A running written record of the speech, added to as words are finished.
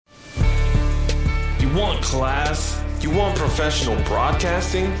You want class? You want professional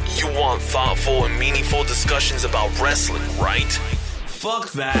broadcasting? You want thoughtful and meaningful discussions about wrestling, right?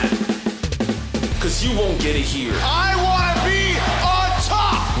 Fuck that. Cause you won't get it here. I wanna be on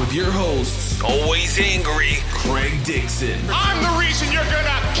top! With your hosts, always angry, Craig Dixon. I'm the reason you're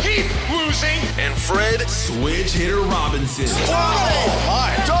gonna keep losing! And Fred Switch Hitter Robinson. Oh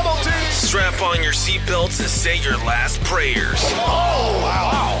my! Double D! Strap on your seatbelts and say your last prayers. Oh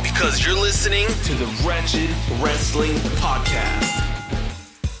wow! Because you're listening to the Wretched Wrestling Podcast.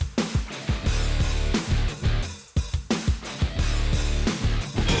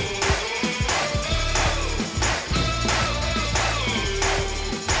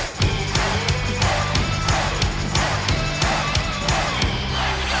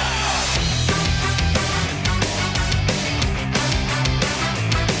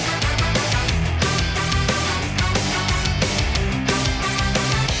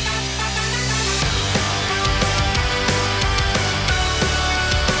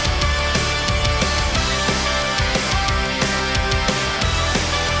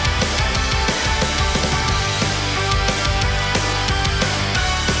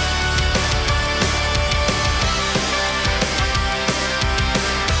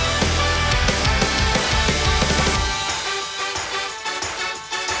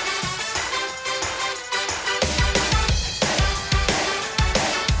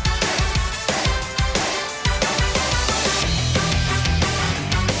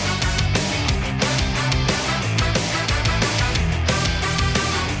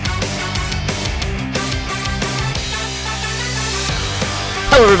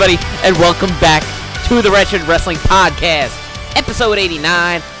 Hello, everybody, and welcome back to the Wretched Wrestling Podcast, episode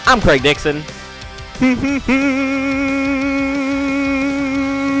 89. I'm Craig Dixon.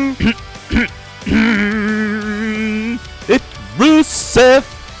 It's Rusev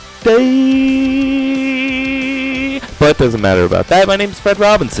Day. But it doesn't matter about that. My name's Fred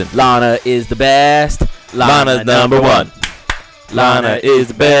Robinson. Lana is the best. Lana's number one. Lana is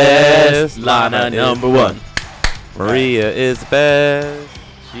the best. Lana number one. Maria is the best.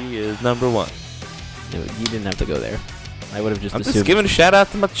 She is number one. No, you didn't have to go there. I would have just I'm assumed. just giving a shout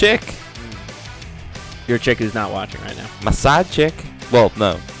out to my chick. Your chick who's not watching right now. My side chick. Well,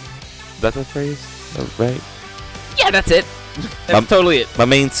 no. Is that the phrase? Oh, right. Yeah, that's it. That's totally it. My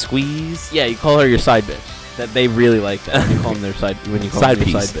main squeeze. Yeah, you call her your side bitch. That they really like that. When you call them their side. When you call Side them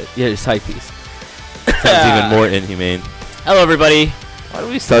your piece. side bitch. Yeah, your side piece. Sounds even more inhumane. Hello, everybody. Why do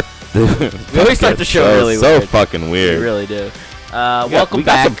we start? We always start the show really so weird. fucking weird. We really do. Welcome Welcome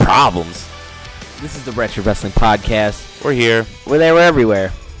back. We got some problems. This is the Wretched Wrestling Podcast. We're here. We're there. We're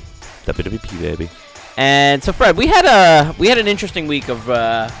everywhere. WWP baby. And so, Fred, we had an interesting week of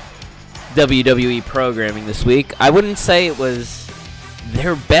WWE programming this week. I wouldn't say it was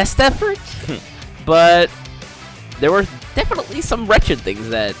their best effort, but there were definitely some wretched things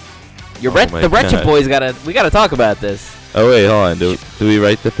that the Wretched God. Boys we gotta talk about this. Oh wait, hold on. Do we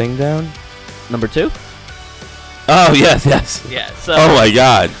write the thing down? Number 2. Oh yes. Yeah. So. Oh my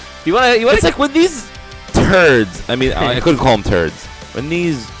God. You wanna? It's like when these turds. I mean, I couldn't call them turds. When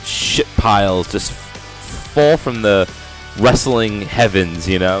these shit piles just fall from the wrestling heavens,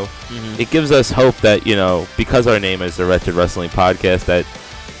 you know, it gives us hope that, you know, because our name is the Wretched Wrestling Podcast, that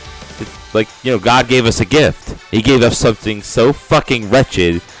like, you know, God gave us a gift. He gave us something so fucking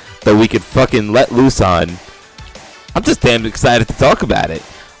wretched that we could fucking let loose on. I'm just damn excited to talk about it.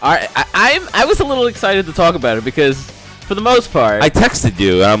 I was a little excited to talk about it because, for the most part, I texted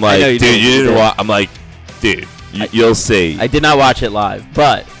you and I'm like, you dude, you did. didn't watch. I'm like, dude, you'll see. I did not watch it live,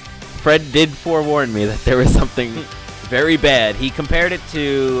 but Fred did forewarn me that there was something very bad. He compared it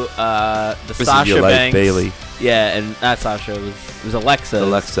to the This Sasha is your life, Banks. Bailey. Yeah, and not Sasha. It was Alexa.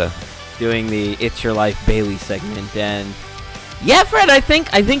 Alexa. Doing the "It's Your Life, Bailey" segment, and yeah, Fred, I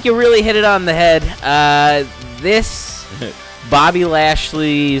think you really hit it on the head. This Bobby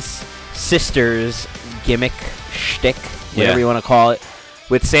Lashley's sister's gimmick, shtick, whatever you want to call it,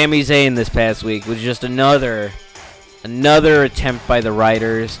 with Sami Zayn this past week was just another attempt by the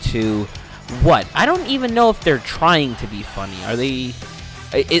writers to what? I don't even know if they're trying to be funny. Are they?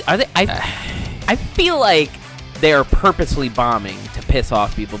 I feel like they are purposely bombing to piss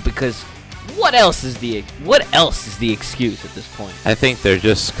off people because what else is the excuse at this point? I think they're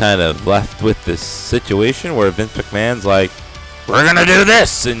just kind of left with this situation where Vince McMahon's like, we're gonna do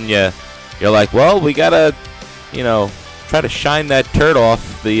this, and you're like, well, we gotta, you know, try to shine that turd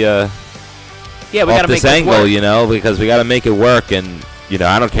off the we off gotta this make angle, this work. you know, because we gotta make it work, and you know,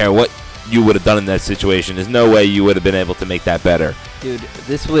 I don't care what you would have done in that situation. There's no way you would have been able to make that better. Dude,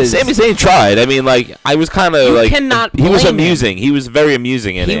 this was... Sami Zayn tried. I mean, like, I was kind of like... cannot He was blame him. amusing. He was very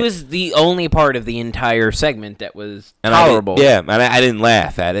amusing in it. He was the only part of the entire segment that was and tolerable. and I didn't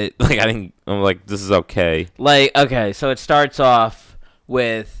laugh at it. Like, I'm like, this is okay. Like, okay, so it starts off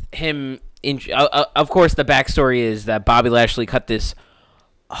with him... of course, the backstory is that Bobby Lashley cut this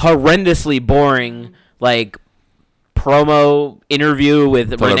horrendously boring, like... promo interview with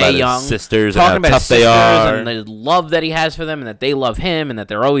Talking Renee about his Young, sisters talking and how about tough his they sisters are, and the love that he has for them, and that they love him, and that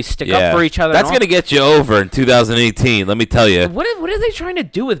they're always stick up for each other. That's gonna get you over in 2018. Let me tell you. What are they trying to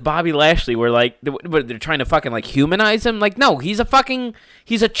do with Bobby Lashley? Where like they're trying to fucking like humanize him? Like no, he's a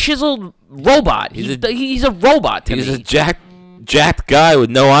chiseled robot. He's a robot to me. He's a jacked guy with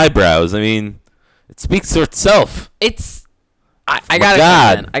no eyebrows. I mean, it speaks for itself. I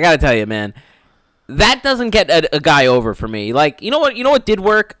gotta tell you, man. That doesn't get a guy over for me. Like, you know what did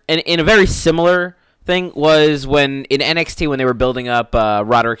work? And in a very similar thing was when in NXT when they were building up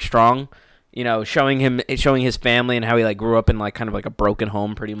Roderick Strong, you know, showing his family and how he like grew up in like kind of like a broken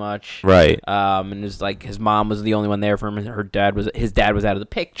home pretty much. Right. And it was like his mom was the only one there for him, and his dad was out of the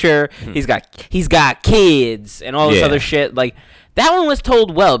picture. He's got kids and all this other shit. Like that one was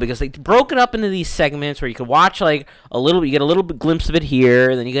told well because they broke it up into these segments where you could watch like you get a little bit glimpse of it here,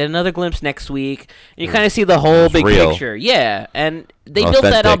 and then you get another glimpse next week, and you kind of see the whole big real. picture. Yeah, and they built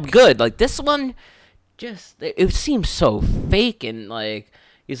that up good. Like this one, it seems so fake, and like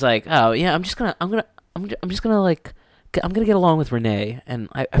he's like, oh yeah, I'm just gonna get along with Renee, and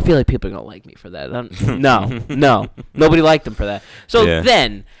I feel like people are gonna like me for that. No, nobody liked him for that. So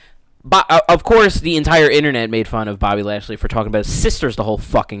then. Of course, the entire internet made fun of Bobby Lashley for talking about his sisters the whole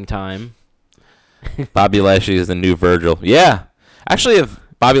fucking time. Bobby Lashley is the new Virgil. Yeah. Actually, if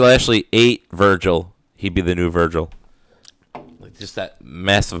Bobby Lashley ate Virgil, he'd be the new Virgil. Like just that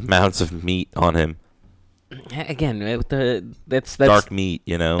massive amounts of meat on him. Again, that's dark meat,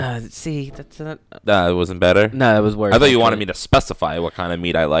 you know. See, that's not. It wasn't better. No, it was worse. I thought you wanted me to specify what kind of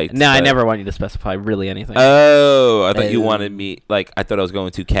meat I liked. No, I never want you to specify really anything. Oh, I thought you wanted me like I thought I was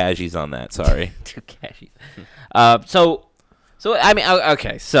going too cashies on that. Sorry. Too cashies. So I mean,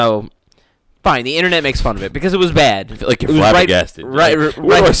 okay, so fine. The internet makes fun of it because it was bad. I feel like you're flabbergasted. Right.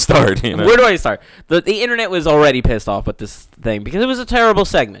 Where do I start? You know? Where do I start? The internet was already pissed off with this thing because it was a terrible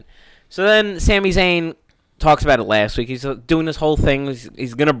segment. So then Sami Zayn talks about it last week. He's doing this whole thing.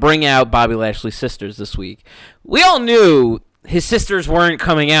 He's going to bring out Bobby Lashley's sisters this week. We all knew his sisters weren't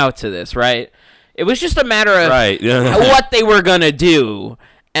coming out to this, right? It was just a matter of what they were going to do.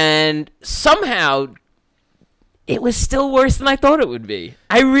 And somehow it was still worse than I thought it would be.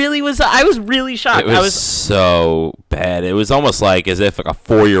 I was really shocked. It was so bad. It was almost like as if like a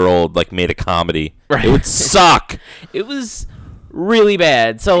 4-year-old like made a comedy. Right. It would suck. It was really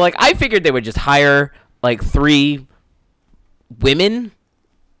bad. So like I figured they would just hire like 3 women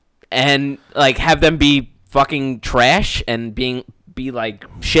and like have them be fucking trash and be like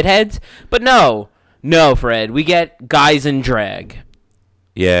shitheads, but no, Fred, we get guys in drag.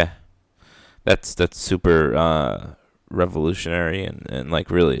 Yeah, that's super revolutionary and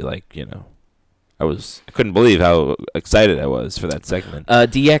like really like, you know, I couldn't believe how excited I was for that segment.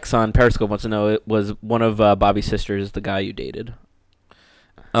 DX on Periscope wants to know, it was one of Bobby's sisters the guy you dated.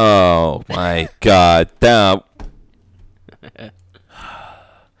 Oh my God! I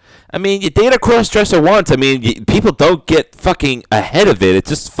mean, you date a cross-dresser once. I mean, people don't get fucking ahead of it. It's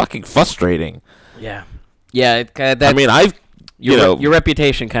just fucking frustrating. Yeah. I mean, your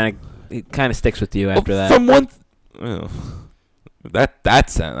reputation kind of sticks with you after that. From one,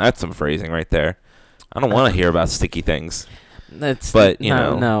 that's some phrasing right there. I don't want to hear about sticky things.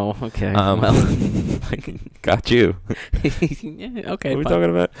 No, okay. Well, got you. Yeah, okay. What are we talking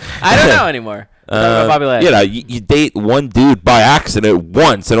about? I don't know anymore. Bobby Lashley. You know, you date one dude by accident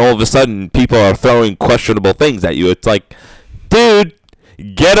once, and all of a sudden people are throwing questionable things at you. It's like, dude,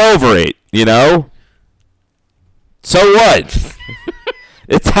 get over it. You know. So what?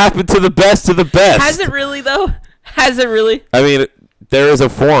 It's happened to the best of the best. Has it really though? Has it really? I mean, there is a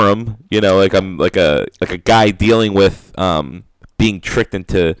forum, you know, like I'm like a guy dealing with being tricked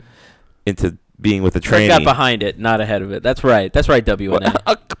into being with a trainee. Got behind it, not ahead of it. That's right,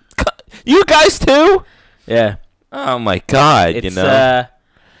 WNA. You guys too? Yeah. Oh my God, it's,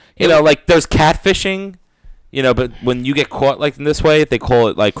 you know, like there's catfishing, you know, but when you get caught like in this way, they call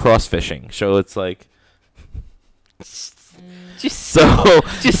it like cross fishing. So it's like. Just stop.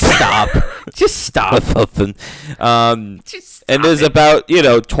 Just stop. And there's about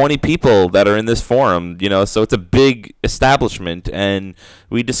 20 people that are in this forum, so it's a big establishment, and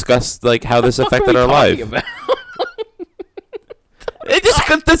we discussed like how this affected our life.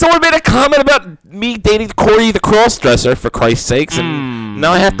 someone made a comment about me dating Corey the cross-dresser, for Christ's sakes, and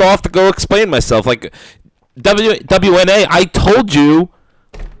now I have to go explain myself. Like, WNA, I told you,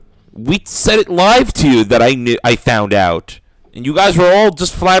 we said it live to you that I found out. And you guys were all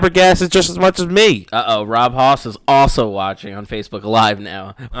just flabbergasted just as much as me. Rob Haas is also watching on Facebook Live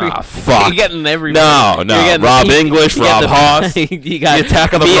now. Fuck. You're getting every... No. Rob English, Rob Haas. You got the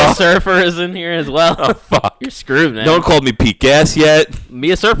Attack of the Mia Rock. Surfer is in here as well. Oh, fuck. You're screwed, man. No one called me Pete Gas yet.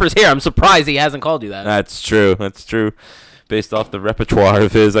 Mia Surfer's here. I'm surprised he hasn't called you that. That's true. Based off the repertoire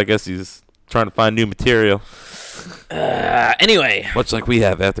of his, I guess he's trying to find new material. Anyway. Much like we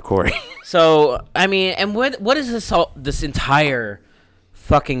have after Corey. So, I mean, and what is this entire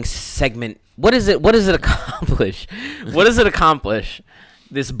fucking segment? What does it accomplish? What does it accomplish?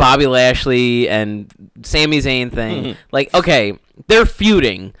 This Bobby Lashley and Sami Zayn thing. Like, okay, they're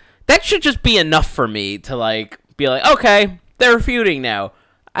feuding. That should just be enough for me to, like, be like, okay, they're feuding now.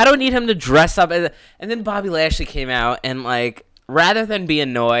 I don't need him to dress up. And then Bobby Lashley came out and, like, rather than be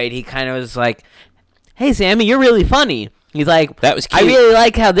annoyed, he kind of was like, hey, Sammy, you're really funny. He's like, that was cute. I really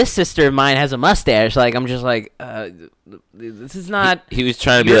like how this sister of mine has a mustache. Like, I'm just like, this is not. He was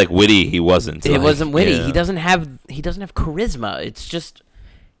trying to be like witty. He wasn't. It wasn't witty. Yeah. He doesn't have charisma. It's just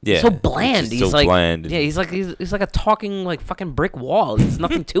so bland. He's He's so like bland. Yeah, he's like a talking like fucking brick wall. There's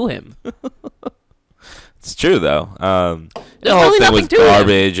nothing to him. It's true though. The There's whole really thing was nothing to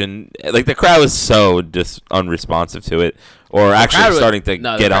garbage, and like the crowd was so just unresponsive to it, or actually starting to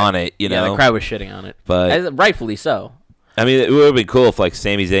get on it. You know, the crowd was shitting on it, but rightfully so. I mean, it would have been cool if, like,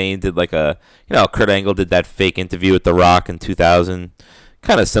 Sami Zayn did, like, Kurt Angle did that fake interview with The Rock in 2000.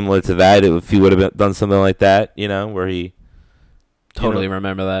 Kind of similar to that, if he would have done something like that, where he... Totally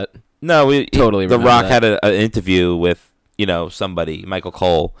remember that. No, The Rock that. had an interview with, somebody, Michael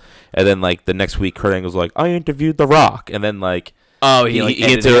Cole, and then, like, the next week, Kurt Angle's like, I interviewed The Rock, and then, like... Oh, he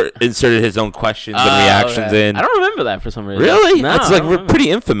inserted his own questions and reactions in. I don't remember that for some reason. Really? No, That's, like, pretty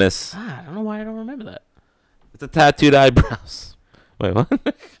infamous. I don't know why I don't remember that. The tattooed eyebrows. Wait, what?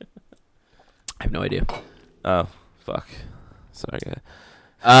 I have no idea. Oh, fuck. Sorry, guy.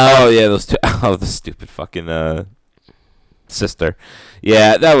 Yeah, those two. Oh, the stupid fucking sister.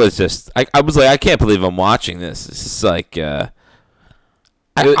 Yeah, that was just. I was like, I can't believe I'm watching this. It's just like, if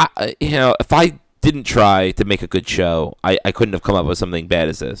I didn't try to make a good show, I couldn't have come up with something bad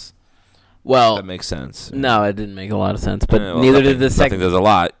as this. Well, that makes sense. No, it didn't make a lot of sense. But neither did this segment. There's a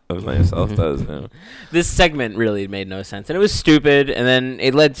lot of myself does. This segment really made no sense, and it was stupid. And then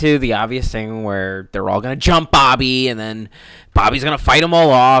it led to the obvious thing where they're all gonna jump Bobby, and then Bobby's gonna fight them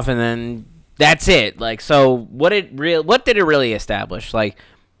all off, and then that's it. Like, so what did it really establish? Like,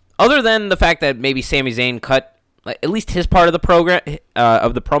 other than the fact that maybe Sami Zayn cut, like, at least his part of the program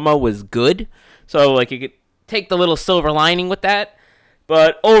of the promo was good. So like you could take the little silver lining with that,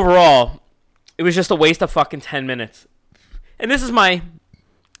 but overall. It was just a waste of fucking 10 minutes. And this is my...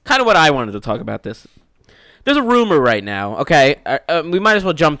 kind of what I wanted to talk about this. There's a rumor right now, okay? We might as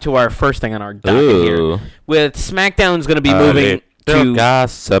well jump to our first thing on our docket here. With SmackDown's going to be moving to...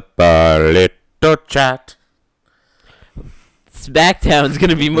 gossip, a little chat. SmackDown's going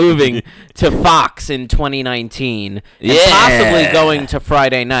to be moving to Fox in 2019. Yeah. And possibly going to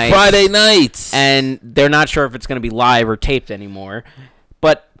Friday nights. Friday nights. And they're not sure if it's going to be live or taped anymore.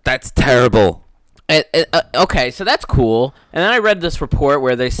 But... that's terrible. Okay, so that's cool. And then I read this report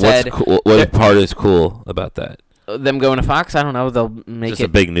where they said... What's cool? What part is cool about that? Them going to Fox? I don't know. They'll make just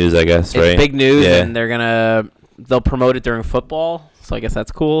it... big news, I guess, right? It's big news, and they'll promote it during football. So I guess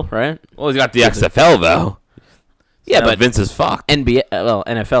that's cool, right? Well, he's got the XFL, though. Yeah, but Vince is fucked.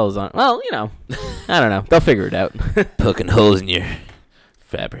 NFL is on... Well, I don't know. They'll figure it out. Poking holes in your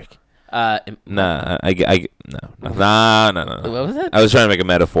fabric. No. What was that? I was trying to make a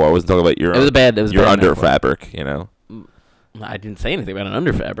metaphor. I wasn't talking about your. It was a bad. It was your bad under metaphor. fabric. I didn't say anything about an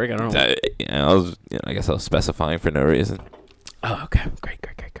under fabric. I don't know. I was. I guess I was specifying for no reason. Oh, okay. Great.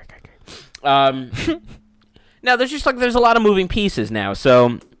 Now there's a lot of moving pieces now.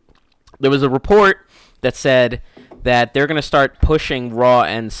 So there was a report that said that they're gonna start pushing Raw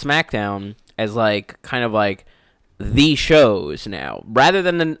and SmackDown as kind of the shows now, rather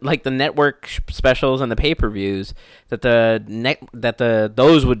than the network specials and the pay-per-views.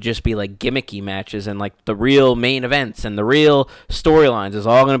 Those would just be gimmicky matches, and the real main events and the real storylines is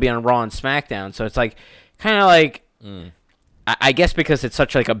all going to be on Raw and SmackDown. So it's I guess because it's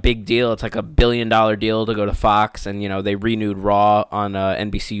such a big deal, it's $1 billion deal to go to Fox, and they renewed Raw on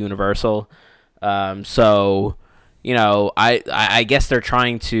NBC Universal. So I guess they're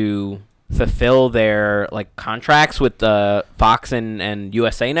trying to fulfill their like contracts with the Fox and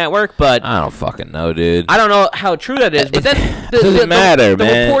USA Network, but I don't fucking know, dude. I don't know how true that is. But then doesn't matter, the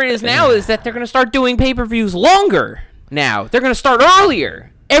man. report is now is that they're going to start doing pay-per-views longer now. They're going to start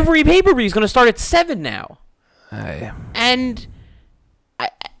earlier. Every pay-per-view is going to start at 7 now. And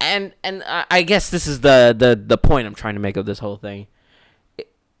I guess this is the point I'm trying to make of this whole thing.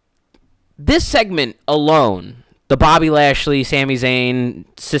 This segment alone, the Bobby Lashley, Sami Zayn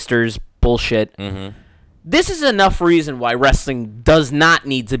sisters bullshit. Mm-hmm. This is enough reason why wrestling does not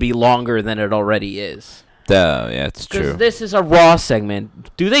need to be longer than it already is. Yeah, it's true. Because this is a Raw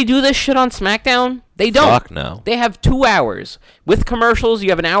segment. Do they do this shit on SmackDown? They don't. Fuck no. They have 2 hours. With commercials, you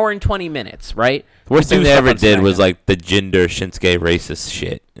have an hour and 20 minutes, right? The worst thing they ever did was like the Jinder Shinsuke racist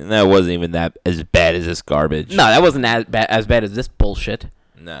shit. And that wasn't even that as bad as this garbage. No, that wasn't as bad as this bullshit.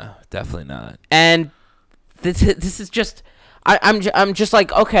 No, definitely not. And this is just... I'm just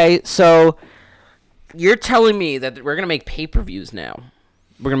like, okay, so you're telling me that we're going to make pay-per-views now.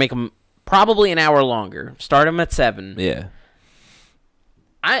 We're going to make them probably an hour longer. Start them at 7. Yeah.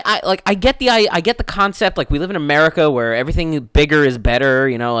 I get the concept. Like, we live in America where everything bigger is better.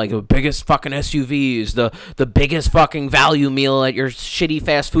 You know, like the biggest fucking SUVs, the biggest fucking value meal at your shitty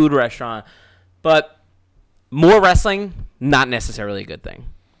fast food restaurant. But more wrestling, not necessarily a good thing.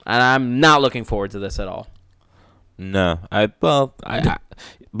 And I'm not looking forward to this at all. No, my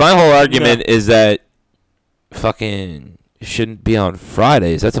whole argument is that fucking shouldn't be on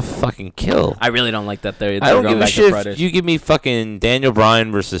Fridays. That's a fucking kill. I really don't like that. They're I don't going give a back shit to Fridays. if you give me fucking Daniel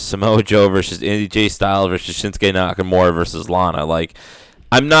Bryan versus Samoa Joe versus Andy J. Styles versus Shinsuke Nakamura versus Lana. Like,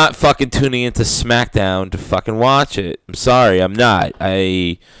 I'm not fucking tuning into SmackDown to fucking watch it. I'm sorry, I'm not.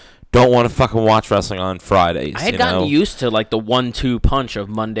 I don't want to fucking watch wrestling on Fridays. I had gotten used to like the 1-2 punch of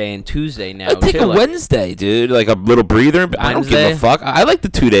Monday and Tuesday now. I take a Wednesday, dude, like a little breather. I don't give a fuck. I like the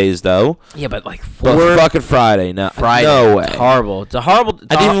 2 days though. Yeah, but like But fucking Friday, no, Friday, no way. It's horrible. It's a horrible.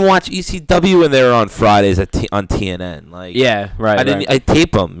 I didn't even watch ECW when they were on Fridays on TNN. Like, yeah, right. I didn't. I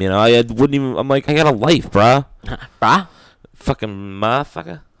tape them. You know, I wouldn't even. I'm like, I got a life, bruh. Bruh? Fucking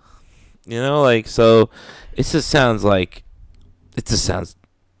motherfucker. You know, like, so. It just sounds like. It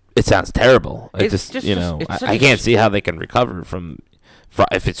sounds terrible. I can't see how they can recover from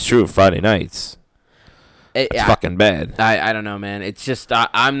if it's true Friday nights. It's fucking bad. I don't know, man. It's just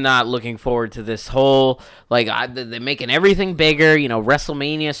I'm not looking forward to this whole like they're making everything bigger. You know,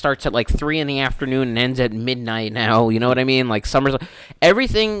 WrestleMania starts at like 3 in the afternoon and ends at midnight now. You know what I mean? Like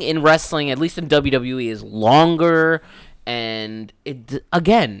everything in wrestling, at least in WWE, is longer, and it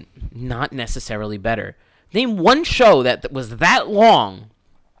again not necessarily better. Name one show that was that long.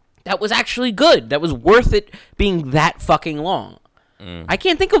 That was actually good. That was worth it being that fucking long. I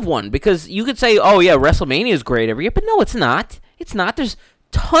can't think of one because you could say, oh, yeah, WrestleMania is great every year. But no, it's not. It's not. There's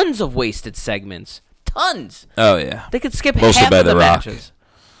tons of wasted segments. Tons. Oh, yeah. They could skip Mostly half by of the The Rock. matches.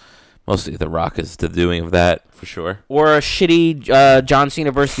 Mostly The Rock is the doing of that, for sure. Or a shitty John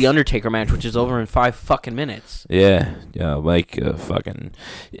Cena versus The Undertaker match, which is over in 5 fucking minutes. Yeah. Yeah, like fucking...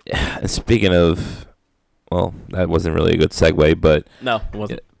 Speaking of... Well, that wasn't really a good segue, but... No, it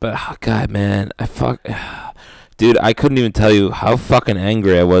wasn't. But, oh, God, man, dude, I couldn't even tell you how fucking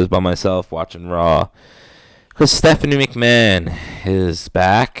angry I was by myself watching Raw. Because Stephanie McMahon is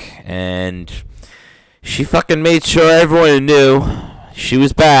back, and she fucking made sure everyone knew she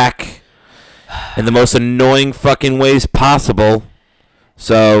was back in the most annoying fucking ways possible.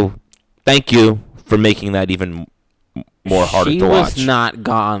 So, thank you for making that even more harder to watch. She was not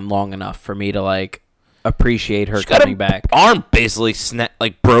gone long enough for me to, like... appreciate her coming back. Arm basically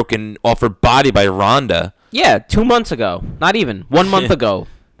broken off her body by Ronda. Yeah, 2 months ago. Not even 1 month ago,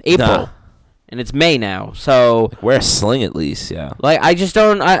 April, Nah. and it's May now. So Wear a sling at least, yeah. like, I just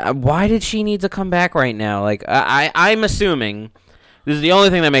don't. Why did she need to come back right now? Like, I'm assuming this is the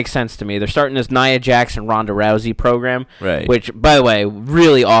only thing that makes sense to me. They're starting this Nia Jax and Ronda Rousey program, Right. Which, by the way,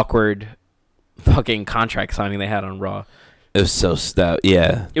 really awkward, fucking contract signing they had on Raw. It was so stout.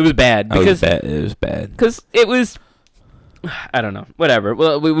 Yeah. It was bad because It was bad. Because it was, I don't know, whatever.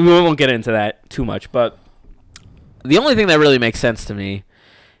 Well, we won't get into that too much, but the only thing that really makes sense to me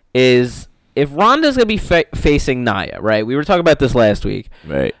is if Ronda's going to be facing Nia, right? We were talking about this last week.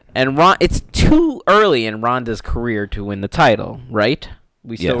 Right. And it's too early in Ronda's career to win the title, right?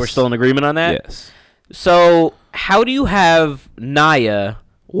 We're still in agreement on that? Yes. So how do you have Nia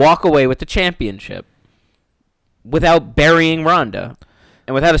walk away with the championship without burying Ronda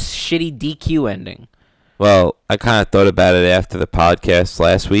and without a shitty DQ ending? Well, I kind of thought about it after the podcast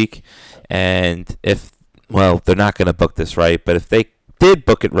last week, and they're not going to book this right, but if they did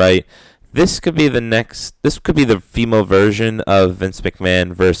book it right, this could be the female version of Vince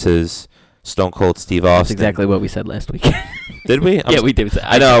McMahon versus Stone Cold Steve Austin. That's exactly what we said last week. Did we? Yeah, we did.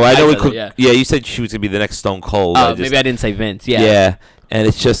 I know. I know. We said could. it, yeah. You said she was gonna be the next Stone Cold. Oh, maybe I didn't say Vince. Yeah. Yeah, and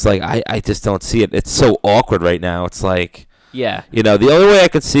it's just like I just don't see it. It's so awkward right now. It's like, Yeah. you know, the only way I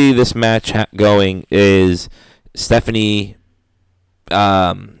could see this match going is Stephanie,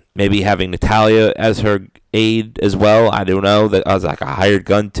 maybe having Natalya as her aide as well. I don't know. That I was like a hired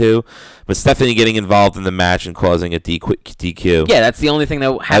gun too, but Stephanie getting involved in the match and causing a DQ. Yeah, that's the only thing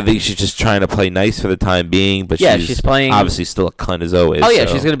that I happened. think she's just trying to play nice for the time being, but Yeah, she's playing- obviously still a cunt as always. Oh yeah,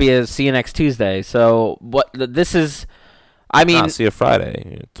 so. she's gonna be a See You Next Tuesday. So what? This is. I mean, I'll see you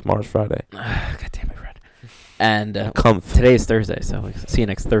Friday. Tomorrow's Friday. God damn it, Fred. And Come. today is Thursday, so we'll see you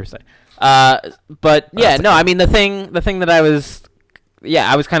next Thursday. But yeah, no, I mean the thing that I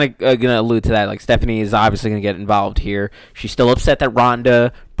was kind of gonna allude to that. Like Stephanie is obviously gonna get involved here. She's still upset that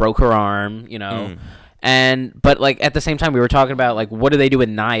Ronda broke her arm, you know. But like at the same time, we were talking about like what do they do with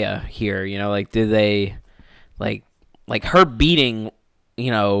Nia here? You know, like do they like her beating,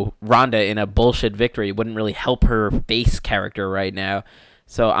 you know, Ronda in a bullshit victory wouldn't really help her face character right now.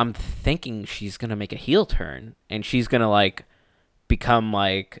 So I'm thinking she's gonna make a heel turn and she's gonna like become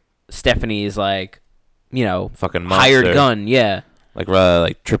like Stephanie's like, you know, Fucking hired monster. gun. Yeah. Like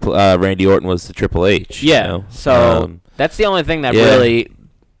Randy Orton was the Triple H. Yeah. You know? So that's the only thing that yeah. really.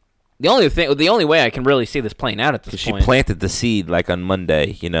 The only way I can really see this playing out at this she point. planted the seed like on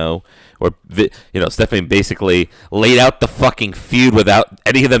Monday, you know, or Stephanie basically laid out the fucking feud without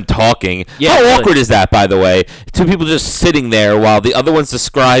any of them talking. Yeah, How really. awkward is that, by the way? Two people just sitting there while the other one's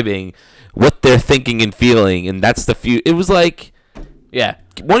describing what they're thinking and feeling, and that's the feud. It was like, Yeah.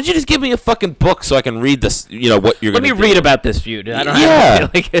 why don't you just give me a fucking book so I can read this? You know what you're Let gonna me do? read about this feud. I don't Yeah,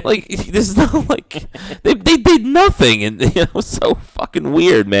 have to feel like like this is not like they did nothing, and you know, so fucking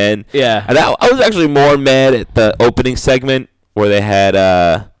weird, man. Yeah. and I was actually more mad at the opening segment where they had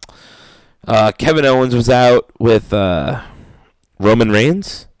Kevin Owens was out with Roman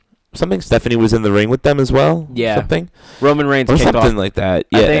Reigns. Something. Stephanie was in the ring with them as well. Yeah. something Roman Reigns or kicked something off. like that.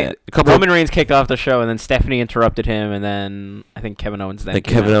 I Yeah, think a couple. Roman Reigns kicked off the show, and then Stephanie interrupted him, and then I think Kevin Owens then Then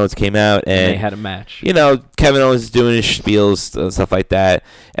came Kevin out, Owens came out and they and had a match. you know, Kevin Owens is doing his spiels and stuff like that.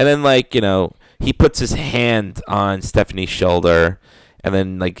 And then, like, you know, he puts his hand on Stephanie's shoulder, and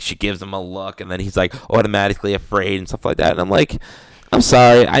then, like, she gives him a look, and then he's, like, automatically afraid and stuff like that. And I'm like, I'm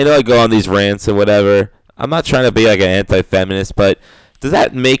sorry. I know I go on these rants and whatever. I'm not trying to be, like, an anti-feminist, but does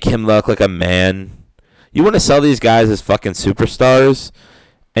that make him look like a man? You want to sell these guys as fucking superstars,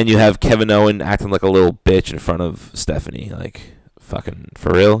 and you have Kevin Owens acting like a little bitch in front of Stephanie, like, fucking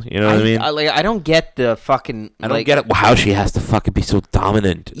for real? You know what I mean? I don't get the fucking. I don't get it. How she has to fucking be so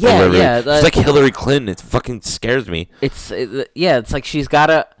dominant. Yeah, or whatever. yeah, She's like Hillary Clinton. It fucking scares me. It's like she's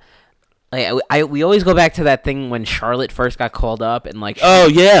gotta. Like, we always go back to that thing when Charlotte first got called up and like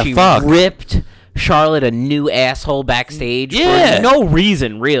she fuck. ripped Charlotte a new asshole backstage Yeah. for no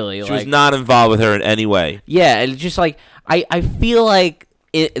reason really. She was not involved with her in any way. Yeah, and it's just like I feel like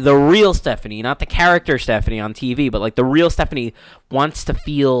the real Stephanie, not the character Stephanie on TV, but like the real Stephanie wants to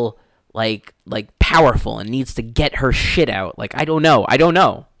feel like powerful and needs to get her shit out. Like I don't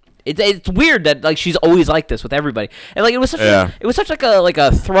know. It's weird that like she's always like this with everybody, and like it was such like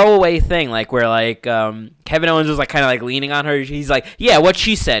a throwaway thing, like where like Kevin Owens was like kind of like leaning on her. He's like, yeah, what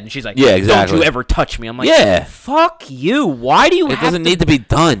she said, and she's like, Yeah, exactly. Don't you ever touch me? I'm like, Yeah. fuck you. Why do you? It have doesn't need to be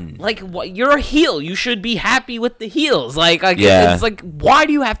done. Like you're a heel. You should be happy with the heels. Like Yeah. it's like why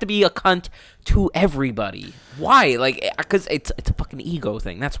do you have to be a cunt to everybody? Why? Like because it's a fucking ego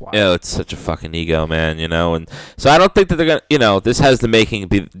thing. That's why. Yeah, it's such a fucking ego, man. You know, and so I don't think that they're gonna. You know, this has the making.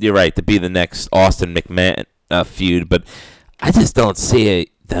 You're right to be the next Austin McMahon feud, but I just don't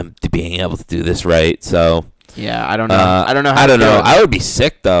see them being able to do this right. So Yeah, I don't know. I don't know. How I don't to do know. it. I would be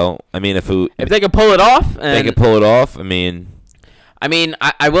sick though. I mean, if If they could pull it off, they and could pull it off, I mean.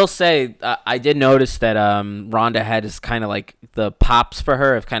 I will say I did notice that Ronda had is kind of like the pops for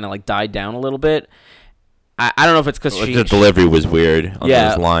her have kind of like died down a little bit. I don't know if it's because The delivery was weird on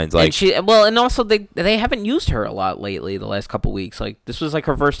those lines. Like and also they haven't used her a lot lately the last couple weeks. Like this was like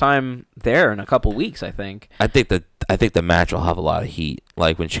her first time there in a couple weeks, I think. I think the match will have a lot of heat.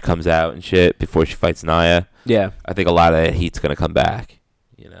 Like when she comes out and shit before she fights Nia. Yeah. I think a lot of that heat's gonna come back.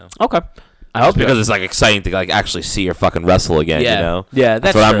 You know. Okay. I hope because it's like exciting to like actually see her fucking wrestle again. Yeah. You know. Yeah,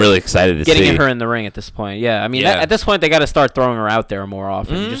 that's what I'm really excited to see. Getting her in the ring at this point. Yeah, I mean, at this point they got to start throwing her out there more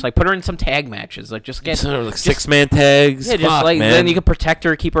often. Just like put her in some tag matches. Like just get like 6-man tags. Yeah, just Fuck, like man. then you can protect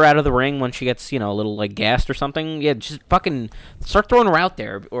her, keep her out of the ring when she gets a little like gassed or something. Yeah, just fucking start throwing her out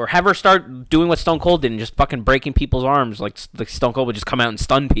there, or have her start doing what Stone Cold did and just fucking breaking people's arms. Like Stone Cold would just come out and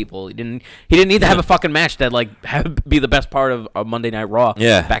stun people. He didn't need to have a fucking match that like be the best part of Monday Night Raw.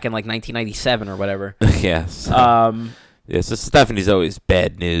 Yeah. Back in like 1997 or whatever. Yes. Yeah, so Stephanie's always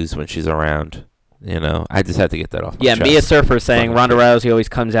bad news when she's around. You know, I just had to get that off. Yeah, my Mia chest. Surfer saying Ronda Rousey always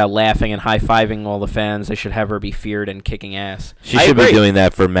comes out laughing and high-fiving all the fans. They should have her be feared and kicking ass. She should be doing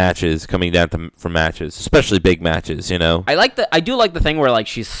that for matches, coming down for matches, especially big matches. You know. I do like the thing where like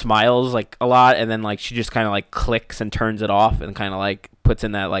she smiles like a lot, and then like she just kind of like clicks and turns it off, and kind of like puts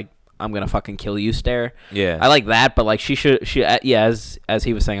in that like I'm gonna fucking kill you stare. Yeah. I like that, but like she as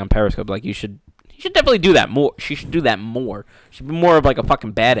he was saying on Periscope, like you should definitely do that more. She should do that more. She should be more of like a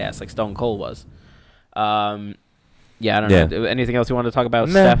fucking badass like Stone Cold was. Yeah, I don't know. Anything else you want to talk about,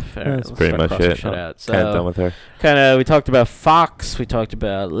 Steph? That's pretty much it. So, kind of done with her. We talked about Fox. We talked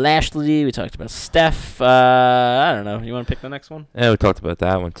about Lashley. We talked about Steph. I don't know. You want to pick the next one? Yeah, we talked about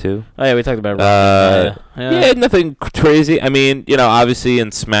that one too. Oh yeah, we talked about. Yeah, nothing crazy. I mean, obviously in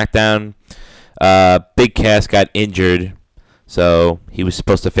SmackDown, Big Cass got injured, so he was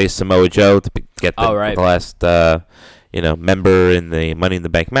supposed to face Samoa Joe to get the last member in the Money in the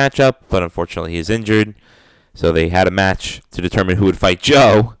Bank matchup, but unfortunately he's injured. So they had a match to determine who would fight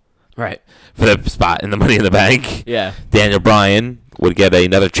Joe. Right. For the spot in the Money in the Bank. Yeah. Daniel Bryan would get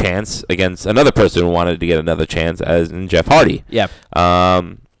another chance against another person who wanted to get another chance, as in Jeff Hardy. Yeah.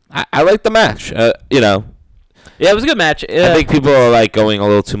 I like the match. Yeah, it was a good match. I think people are like going a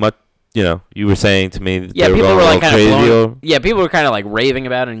little too much. You were saying to me that people were like kind crazy. of people were kind of like raving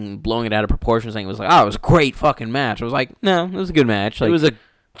about it and blowing it out of proportion, saying it was like, oh, it was a great fucking match. I was like, no, it was a good match. Like, it was a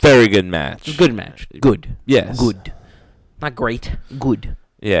very good match. It was a good match. Good. Yes. Good. Not great. Good.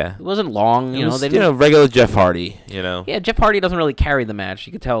 Yeah. It wasn't long. It was, they didn't, regular Jeff Hardy. Yeah, Jeff Hardy doesn't really carry the match.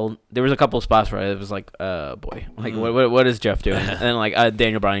 You could tell there was a couple of spots where it was like, boy, like what is Jeff doing? And then like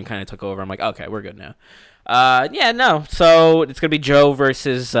Daniel Bryan kind of took over. I'm like, okay, we're good now. So it's gonna be Joe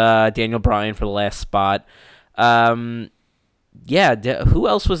versus Daniel Bryan for the last spot. Who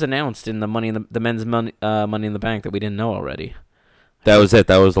else was announced in the men's money in the Bank that we didn't know already? That was it.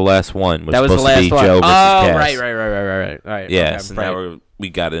 That was the last one. That was the last one. Joe versus Cass. Right. Yes, okay, and now we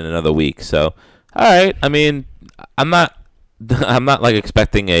got it in another week. So, all right. I mean, I'm not like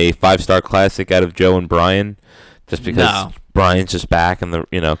expecting a 5-star classic out of Joe and Bryan, just because Bryan's just back and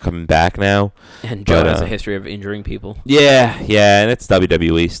coming back now. And Joe has a history of injuring people. Yeah, and it's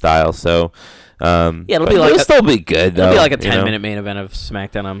WWE style. So, it'll still be good. It'll be like a 10-minute main event of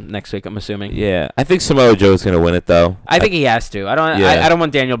SmackDown next week, I'm assuming. Yeah, I think Samoa Joe's gonna win it though. I think he has to. I don't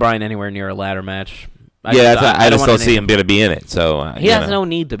want Daniel Bryan anywhere near a ladder match. I just don't see him gonna be in it. So he has no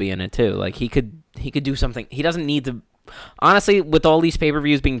need to be in it too. Like he could do something. He doesn't need to. Honestly, with all these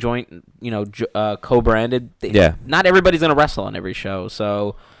pay-per-views being joint, co-branded, not everybody's gonna wrestle on every show.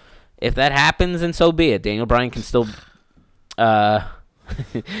 So if that happens, then so be it. Daniel Bryan can still.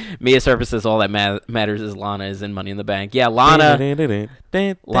 Mia Surfer says all that matters is Lana is in Money in the Bank. Yeah, Lana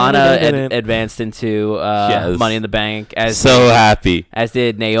advanced into Money in the Bank happy, as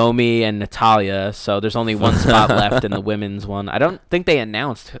did Naomi and Natalya. So there's only one spot left in the women's one. I don't think they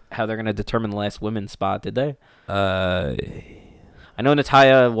announced how they're gonna determine the last women's spot, did they? I know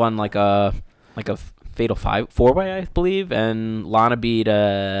Natalya won like a fatal 4-way, I believe, and Lana beat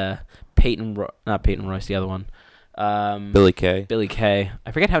not Peyton Royce, the other one. Billy Kay.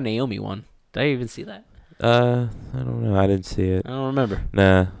 I forget how Naomi won. Did I even see that? I don't know. I didn't see it. I don't remember.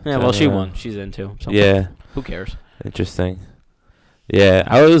 Nah. Yeah, well, she won. She's in too. So yeah. Who cares? Interesting. Yeah,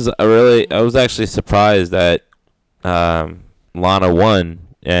 I was actually surprised that Lana won,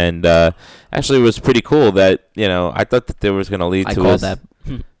 and actually it was pretty cool that I thought that there was going to lead to. I called that.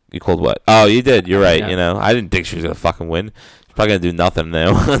 You called what? Oh, you did. You're right. Yeah. I didn't think she was going to fucking win. Probably gonna do nothing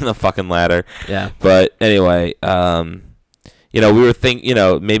now on the fucking ladder. Yeah. But anyway, we were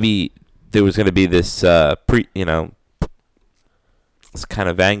maybe there was gonna be this this kind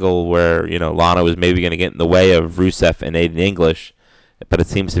of angle where Lana was maybe gonna get in the way of Rusev and Aiden English, but it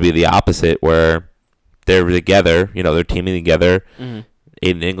seems to be the opposite where they're together. They're teaming together. Mm-hmm.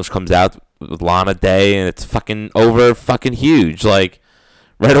 Aiden English comes out with Lana Day, and it's fucking over, fucking huge, like.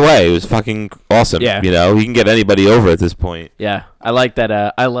 Right away, it was fucking awesome. Yeah. He can get anybody over at this point. Yeah, I like that.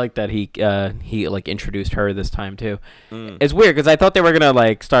 I like that he like introduced her this time too. It's weird because I thought they were gonna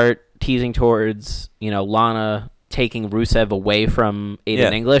like start teasing towards Lana taking Rusev away from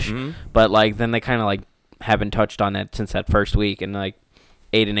Aiden English, but like then they kind of like haven't touched on that since that first week, and like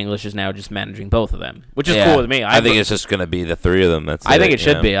Aiden English is now just managing both of them, which is cool with me. I think it's just gonna be the three of them. I think it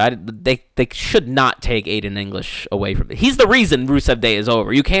should be. They should not take Aiden English away from it. He's the reason Rusev Day is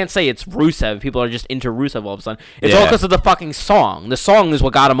over. You can't say it's Rusev. People are just into Rusev all of a sudden. It's all because of the fucking song. The song is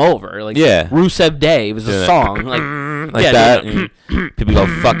what got him over. Like Rusev Day was a song. Like that. People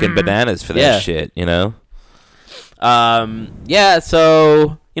go fucking bananas for that shit. You know.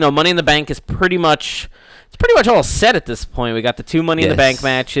 So Money in the Bank is pretty much all set at this point. We got the 2 Money in the Bank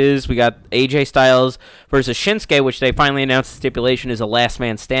matches. We got AJ Styles versus Shinsuke, which they finally announced the stipulation is a last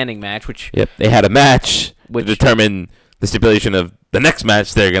man standing match. Which they had a match to determine the stipulation of the next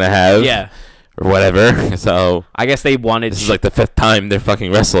match they're gonna have. Or whatever. So I guess they wanted. This is like the 5th time they're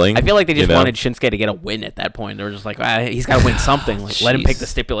fucking wrestling. I feel like they just wanted Shinsuke to get a win at that point. They were just like, he's got to win something. Like, let him pick the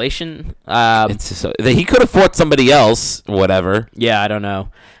stipulation. It's just he could have fought somebody else. Whatever. Yeah, I don't know.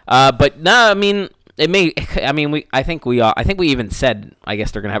 But no, I mean. I think we even said I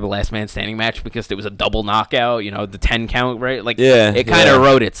guess they're gonna have a last man standing match because it was a double knockout, the 10 count, right? Like it kind of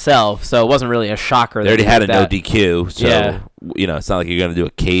wrote itself, so it wasn't really a shocker. They already had a no DQ, so it's not like you're gonna do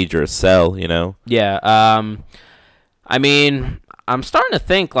a cage or a cell, Yeah. I mean, I'm starting to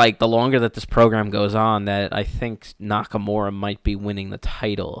think like the longer that this program goes on, that I think Nakamura might be winning the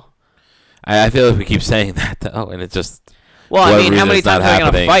title. I feel like we keep saying that though, and it just. Well, I mean, how many times are they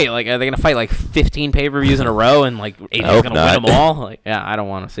going to fight? Like, are they going to fight like 15 pay-per-views in a row and like AJ's going to win them all? Like, I don't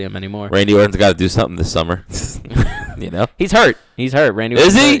want to see him anymore. Randy Orton's got to do something this summer. He's hurt. Randy Orton.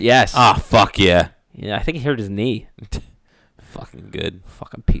 Is he? Hurt. Yes. Oh, fuck yeah. Yeah, I think he hurt his knee. Fucking good.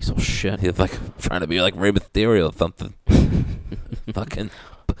 Fucking piece of shit. He's like trying to be like Rey Mysterio or something. Fucking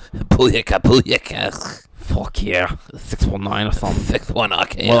Puliyaka. Fuck yeah. 619 or something.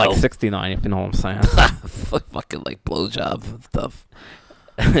 619 RKO. More like 69, if you know what I'm saying. Fucking like blowjob and stuff.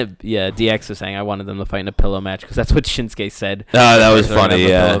 Yeah, DX was saying I wanted them to fight in a pillow match because that's what Shinsuke said. Oh, that was funny,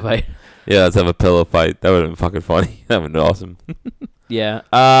 yeah. Let's have a pillow fight. That would have been fucking funny. That would have been awesome. Yeah.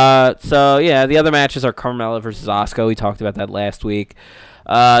 The other matches are Carmella versus Asuka. We talked about that last week.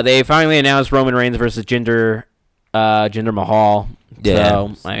 They finally announced Roman Reigns versus Jinder Mahal.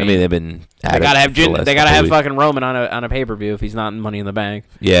 Yeah, so, I mean they've been. They gotta have fucking Roman on a pay-per-view if he's not in Money in the Bank.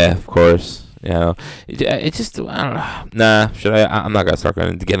 Yeah, of course. It just I don't know. Nah, should I? I'm not gonna start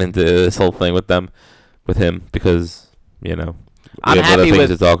going to get into this whole thing with him because we have other things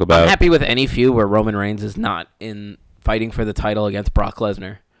to talk about. I'm happy with any feud where Roman Reigns is not in fighting for the title against Brock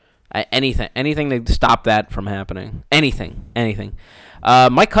Lesnar. Anything to stop that from happening. Anything.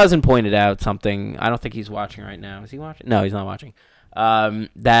 My cousin pointed out something. I don't think he's watching right now. Is he watching? No, he's not watching.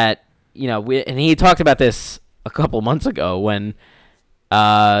 That and he talked about this a couple months ago when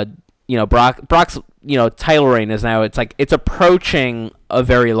Brock's title reign is now it's approaching a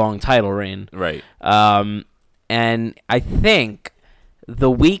very long title reign. Right. And I think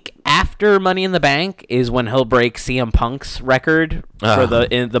the week after Money in the Bank is when he'll break CM Punk's record for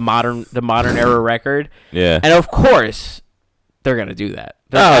the modern era record. Yeah. And of course they're gonna do that.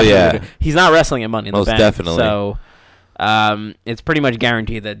 He's not wrestling at Money in the Bank. Most definitely. So it's pretty much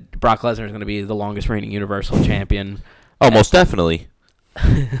guaranteed that Brock Lesnar is going to be the longest reigning Universal Champion. Oh, most definitely.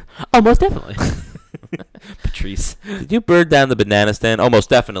 Most definitely. Patrice. Did you burn down the banana stand? Oh,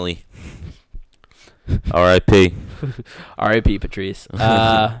 most definitely. R.I.P. R.I.P. Patrice.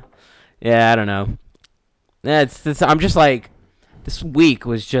 I don't know. Yeah, I'm just like, this week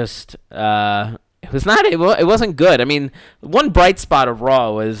was just. It wasn't good. I mean, one bright spot of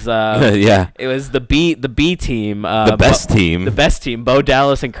Raw was it was the B team, the best team, Bo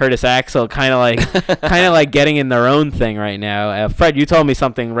Dallas and Curtis Axel, kind of like getting in their own thing right now. Fred, you told me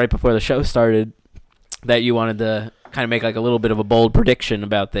something right before the show started that you wanted to kind of make like a little bit of a bold prediction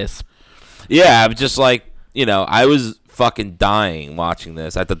about this. Yeah, I'm just like I was fucking dying watching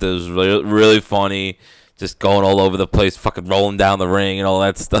this. I thought this was really really funny. Just going all over the place, fucking rolling down the ring and all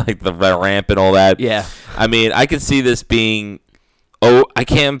that stuff, like the ramp and all that. Yeah. I mean, I could see this being, I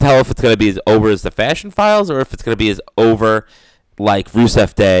can't tell if it's going to be as over as the Fashion Files or if it's going to be as over like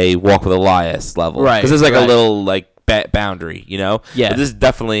Rusev Day, Walk with Elias level. Right. Because there's like a little like boundary, Yeah. But this is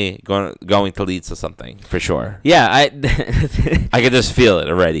definitely going to lead to something for sure. Yeah. I can just feel it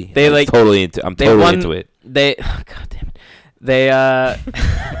already. I'm totally into it. God damn it. They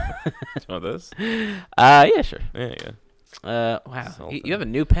you want this? Yeah, sure. Yeah. Wow. You have a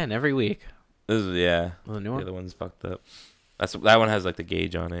new pen every week. This is the new one. The other one's fucked up. That one has like the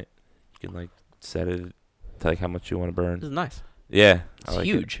gauge on it. You can like set it to like how much you want to burn. This is nice. Yeah. It's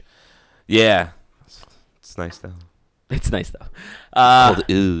huge. Yeah. It's nice though. It's nice though. It's called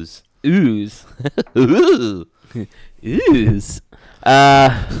Ooze. Ooze. Ooh. Ooze.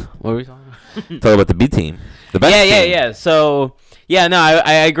 What were we talking about? Talk about the B team. The best team. Yeah. So, yeah, no,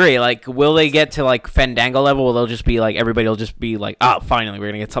 I agree. Like, will they get to, like, Fandango level? Will they'll just be, like, everybody will just be, like, oh, finally, we're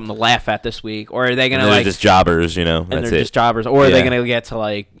going to get something to laugh at this week? Or are they going to, like... They're just jobbers, you know? And That's they're it. just jobbers. Or are they going to get to,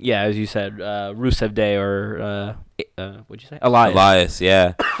 like, yeah, as you said, Rusev Day or, what'd you say? Elias,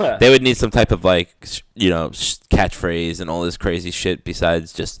 yeah. They would need some type of, like, catchphrase and all this crazy shit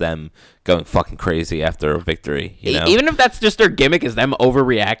besides just them going fucking crazy after a victory, you know? Even if that's just their gimmick is them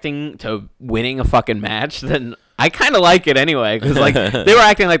overreacting to winning a fucking match, then I kind of like it anyway. Because, like, they were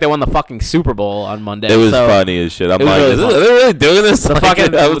acting like they won the fucking Super Bowl on Monday. It was funny as shit. I'm like, really are they really doing this? The Like,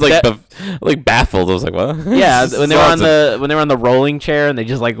 fucking- I was like baffled. I was like, what? Yeah, This when they is were on awesome. the rolling chair and they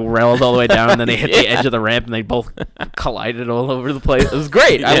just like railed all the way down and then they hit the edge of the ramp and they both collided all over the place. It was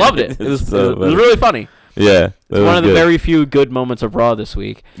great. I loved it. It was really funny. Yeah, It's one of the very few good moments of Raw this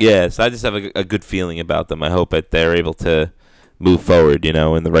week. Yeah, so I just have a good feeling about them. I hope that they're able to move forward, you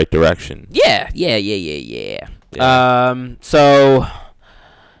know, in the right direction. Yeah. So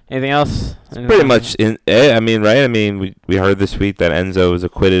anything else? Pretty much. I mean, we heard this week that Enzo was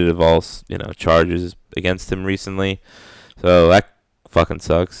acquitted of all charges against him recently. So that fucking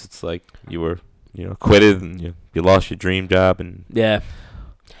sucks. It's like you were acquitted and you lost your dream job and Yeah.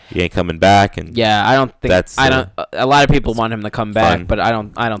 you ain't coming back. And Yeah, I don't think that's a lot of people want him to come back, fun. but I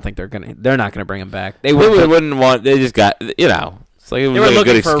don't think they're not gonna bring him back. They wouldn't want. They just got It's like it was they were like a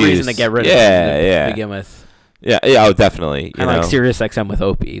looking good for excuse. a reason to get rid of him to begin with. Yeah. Oh, definitely. Kind of like Sirius XM with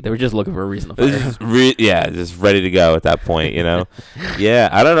Opie. They were just looking for a reason to fire him. Just ready to go at that point, Yeah,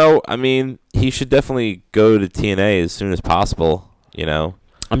 I don't know. I mean, he should definitely go to TNA as soon as possible,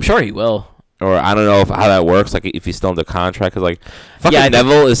 I'm sure he will. Or I don't know how that works, like if he's still under contract, because fucking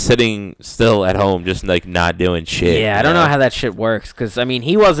Neville is sitting still at home, just like not doing shit. Yeah, I don't know how that shit works, because I mean,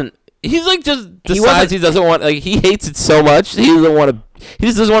 he wasn't. He's like just decides he doesn't want. Like he hates it so much, he doesn't want to. He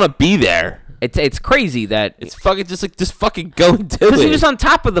just doesn't want to be there. It's crazy that it's fucking just fucking go and do it. Because he was on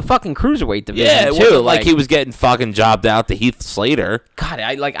top of the fucking cruiserweight division it too. wasn't like he was getting fucking jobbed out to Heath Slater. God,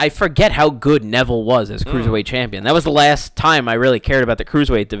 I forget how good Neville was as cruiserweight champion. That was the last time I really cared about the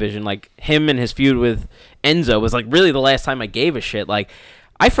cruiserweight division. Like him and his feud with Enzo was like really the last time I gave a shit. Like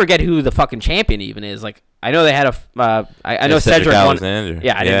I forget who the fucking champion even is. Like I know they had I know Cedric won.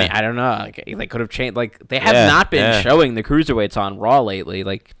 Yeah, I don't know. Like they could have changed. Like they have not been showing the cruiserweights on Raw lately,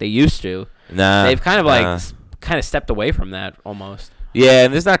 like they used to. Nah, they've kind of stepped away from that almost. Yeah,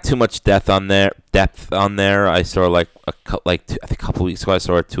 and there's not too much depth on there. I saw I think a couple weeks ago I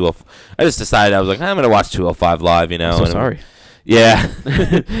saw 205. I just decided I was like, I'm gonna watch 205 live. I'm so sorry. Yeah,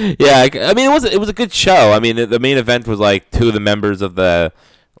 yeah. I memean, it was a good show. I mean, the main event was like two of the members of the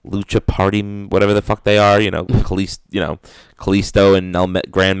Lucha Party, whatever the fuck they are. Kalisto and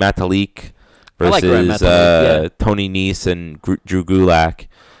Grand Metalik versus Tony Nese and Drew Gulak.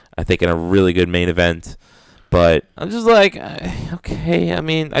 I think in a really good main event. But I'm just like, okay. I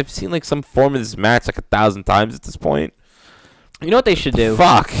mean, I've seen like some form of this match like 1,000 times at this point. You know what they should do?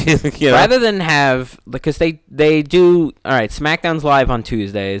 Fuck. Rather than have, because they do, all right, SmackDown's live on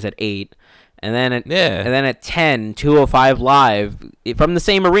Tuesdays at 8. And then at 10, 205 Live from the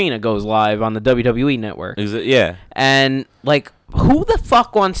same arena goes live on the WWE Network. Yeah. And like, who the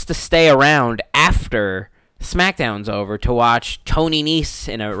fuck wants to stay around after SmackDown's over to watch Tony Nese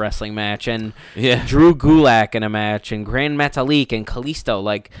in a wrestling match and Drew Gulak in a match and Grand Metalik and Kalisto?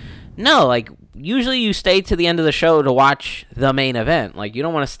 Like, no, like usually you stay to the end of the show to watch the main event. Like you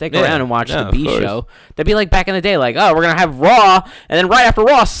don't want to stick around and watch the B show. That'd be like back in the day, like, oh, we're gonna have Raw and then right after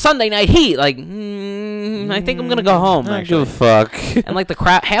Raw, Sunday Night Heat. Like, I think I'm gonna go home. I give a fuck. And like the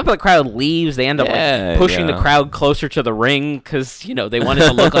crowd, half of the crowd leaves. They end up like pushing the crowd closer to the ring because they want it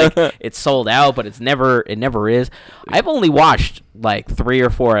to look like it's sold out, but it never is. I've only watched like 3 or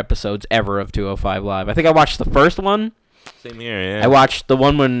 4 episodes ever of 205 Live. I think I watched the first one. Same here. Yeah. I watched the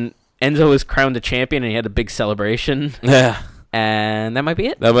one when Enzo was crowned a champion and he had a big celebration. Yeah. And that might be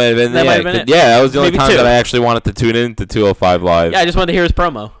it. That might have been it. Yeah, that was the only time that I actually wanted to tune in to 205 Live. Yeah, I just wanted to hear his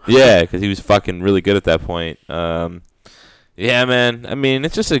promo. Yeah, because he was fucking really good at that point. Yeah, man. I mean,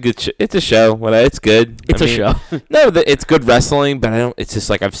 it's just a good it's a show. It's good. It's a show. No, it's good wrestling, but it's just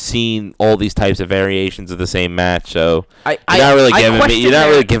like I've seen all these types of variations of the same match, so you're not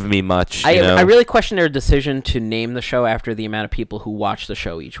really giving me much. I really question their decision to name the show after the amount of people who watch the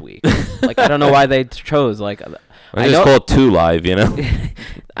show each week. Like, I don't know why they chose I just call it 2 Live,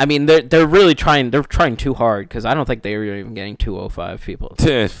 I mean, they're really trying. They're trying too hard because I don't think they're even getting 205 people.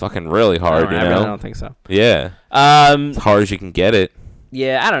 It's fucking really hard, I really don't think so. Yeah. As hard as you can get it.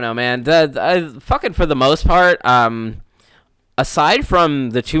 Yeah, I don't know, man. Fucking for the most part, aside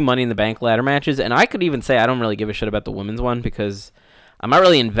from the 2 Money in the Bank ladder matches, and I could even say I don't really give a shit about the women's one because I'm not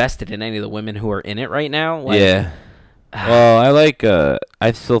really invested in any of the women who are in it right now. Like, yeah. Well,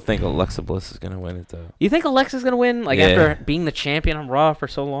 I still think Alexa Bliss is going to win it, though. You think Alexa's going to win? Like, Yeah. after being the champion on Raw for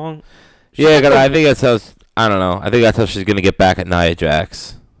so long? Yeah, 'cause I think that's how, I don't know. I think that's how she's going to get back at Nia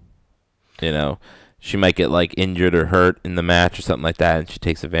Jax. You know, she might get, like, injured or hurt in the match or something like that, and she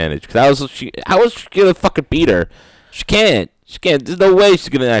takes advantage. Because how was she going to fucking beat her? She can't. There's no way she's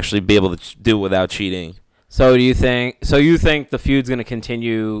going to actually be able to do it without cheating. So you think the feud's going to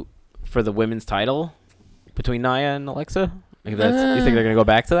continue for the women's title between Nia and Alexa? Like you think they're going to go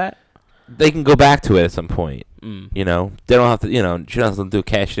back to that? They can go back to it at some point. You know, they don't have to. You know, she doesn't have to do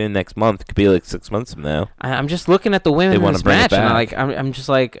cash it in next month. It could be like 6 months from now. I'm just looking at the women in this bring it match, and back. I'm just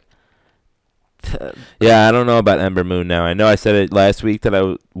like, Yeah, I don't know about Ember Moon now. I know I said it last week that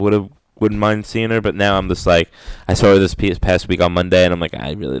I wouldn't mind seeing her, but now I'm just like, I saw her this past week on Monday, and I'm like,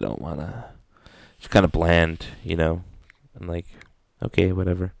 I really don't want to. She's kind of bland, you know. I'm like, okay,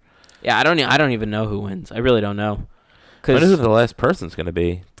 whatever. yeah, I don't even know who wins. I really don't know. I wonder who the last person's gonna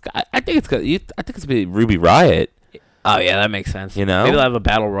be. I think it's gonna be Ruby Riott. Oh yeah, that makes sense. You know? Maybe they'll have a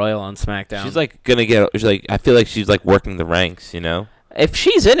battle royal on SmackDown. She's like gonna get. She's like, I feel like she's like working the ranks. You know. if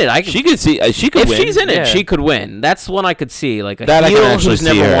she's in it, She could see. She could if win. she's in it, Yeah. she could win. That's one I could see. Like a That I can heel actually who's see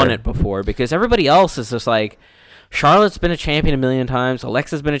never her. won it before, because everybody else is just like, Charlotte's been a champion a million times.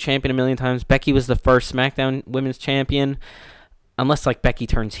 Alexa's been a champion a million times. Becky was the first SmackDown Women's Champion. Unless like Becky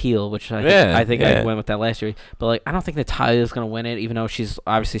turns heel, which I think I went with that last year. But like I don't think Natalya's gonna win it, even though she's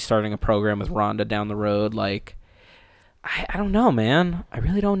obviously starting a program with Ronda down the road. Like I don't know, man. I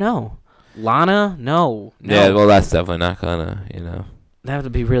really don't know. Lana, no. Yeah, well, that's definitely not gonna. You know. That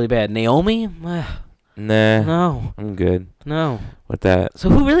would be really bad. Naomi, Nah. no, I'm good no. with that. So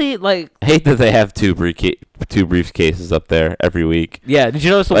who really like? I hate that they have two briefcases up there every week. Yeah, did you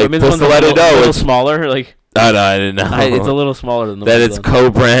notice the Like, women's just one's to a let it little, know, little it's- smaller? Like Oh no, I didn't know. it's a little smaller than the that women's it's one.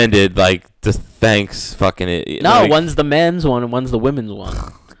 co-branded, like just thanks fucking it. No, like, one's the men's one and one's the women's one.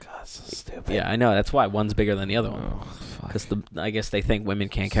 God, so stupid. Yeah, I know. That's why one's bigger than the other one. Oh, fuck. Because I guess they think women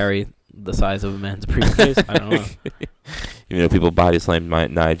can't carry the size of a men's briefcase. I don't know. You know, people body slam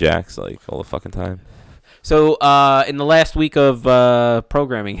Nia Jax like all the fucking time. So, in the last week of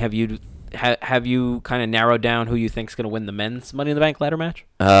programming, have you kind of narrowed down who you think's going to win the men's Money in the Bank ladder match?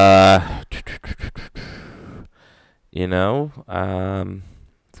 You know,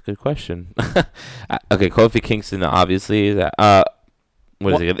 it's a good question. Okay, Kofi Kingston obviously. What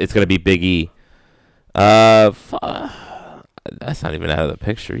is it? It's gonna be Big E. That's not even out of the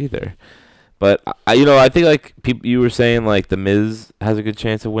picture either. But I think like you were saying, like the Miz has a good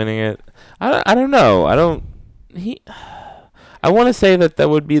chance of winning it. I don't know. I want to say that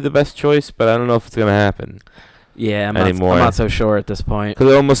would be the best choice, but I don't know if it's gonna happen. Yeah, I'm anymore. not so sure at this point.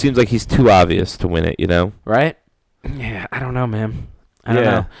 Because it almost seems like he's too obvious to win it. You know? Right? Yeah, I don't know, man. I don't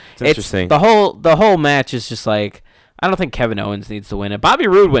know. It's interesting. The whole match is just like, I don't think Kevin Owens needs to win it. Bobby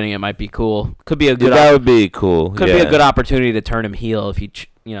Roode winning it might be cool. Could be a good. That would be cool. Could be a good opportunity to turn him heel if he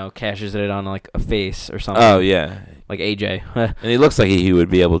cashes it on like a face or something. Oh yeah, like AJ. and he looks like he would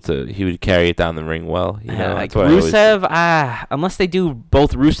be able to. He would carry it down the ring well. You know? Like That's what I always- Rusev, unless they do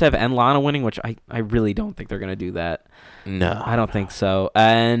both Rusev and Lana winning, which I really don't think they're gonna do that. No, I don't think so.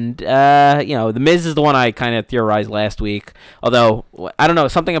 And The Miz is the one I kind of theorized last week. Although I don't know,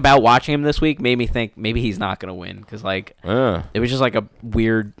 something about watching him this week made me think maybe he's not gonna win because like it was just like a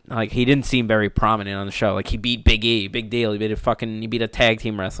weird, like he didn't seem very prominent on the show. Like he beat Big E, big deal. He beat a tag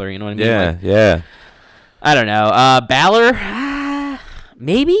team wrestler. You know what I mean? Yeah, Like, yeah. I don't know. Balor,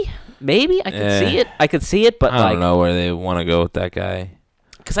 maybe I could see it. I could see it, but I don't know where they want to go with that guy.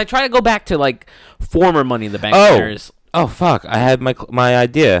 Because I try to go back to like former Money in the Bank Oh. winners. Oh fuck! I had my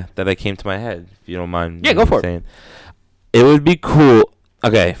idea that came to my head. If you don't mind, Yeah, go for it. saying. It would be cool.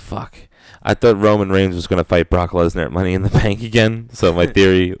 Okay, fuck. I thought Roman Reigns was gonna fight Brock Lesnar at Money in the Bank again, so my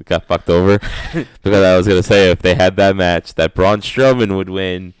theory got fucked over. Because I was gonna say if they had that match, that Braun Strowman would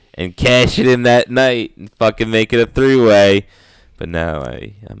win and cash it in that night and fucking make it a 3-way. But now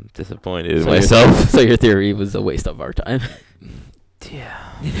I'm disappointed in myself. So your theory was a waste of our time. Yeah.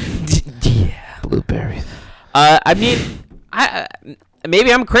 Blueberries. I mean,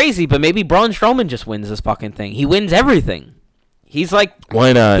 maybe I'm crazy, but maybe Braun Strowman just wins this fucking thing. He wins everything. He's like,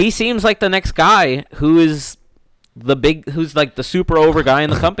 Why not? he seems like the next guy who's like the super over guy in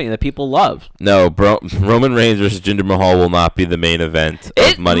the company that people love. No, Roman Reigns versus Jinder Mahal will not be the main event of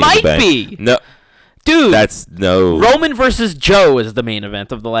It Money in might the Bank. be. No, Dude, that's no. Roman versus Joe is the main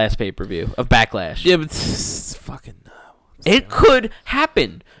event of the last pay-per-view of Backlash. Yeah, but it's fucking no. It could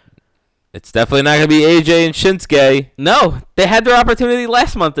happen. It's definitely not going to be AJ and Shinsuke. No, they had their opportunity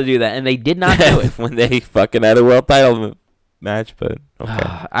last month to do that, and they did not do it. When they fucking had a world title match, but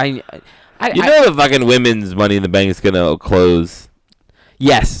okay. You know the fucking women's Money in the Bank is going to close.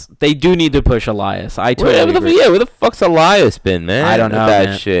 Yes, they do need to push Elias. I totally agree. Where the fuck's Elias been, man? I don't know, that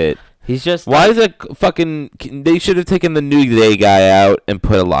man. shit. He's just... Why is it fucking... They should have taken the New Day guy out and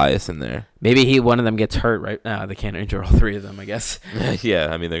put Elias in there. Maybe one of them gets hurt right now. They can't injure all three of them, I guess. Yeah,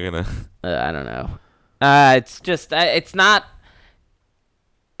 I mean, they're going to... I don't know. It's just... it's not...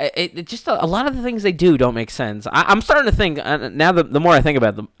 It just a lot of the things they do don't make sense. I'm starting to think... now, the more I think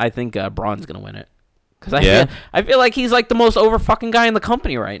about them, I think Braun's going to win it. Because I feel like he's like the most over fucking guy in the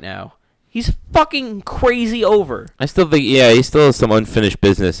company right now. He's fucking crazy over. I still think, he still has some unfinished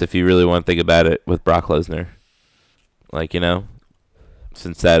business if you really want to think about it with Brock Lesnar. Like,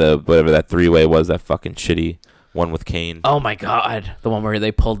 since that, whatever that three-way was, that fucking shitty one with Kane. Oh my god. The one where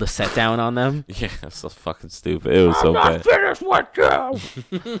they pulled the set down on them? Yeah, that's so fucking stupid. It was so bad. I'm not finished with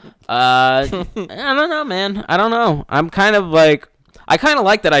you! I don't know, man. I don't know. I'm kind of like... I kind of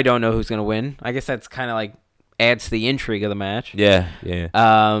like that I don't know who's going to win. I guess that's kind of like adds to the intrigue of the match. Yeah.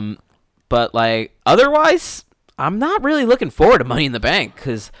 But like otherwise, I'm not really looking forward to Money in the Bank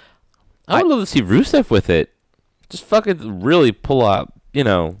because I would love to see Rusev with it. Just fucking really pull out,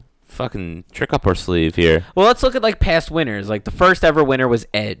 fucking trick up our sleeve here. Well, let's look at like past winners. Like the first ever winner was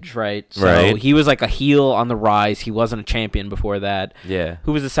Edge, right? So right. He was like a heel on the rise. He wasn't a champion before that. Yeah.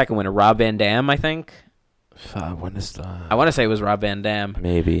 Who was the second winner? Rob Van Dam, I think. I want to say it was Rob Van Dam.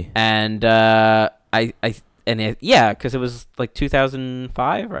 Maybe. And because it was like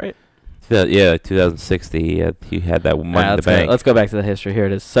 2005, right? Yeah, 2060. He had that Money in the Bank. Let's go back to the history. Here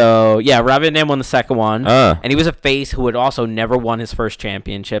it is. So, yeah, Rob Van Dam won the second one. And he was a face who had also never won his first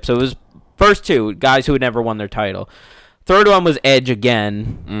championship. So it was first two guys who had never won their title. Third one was Edge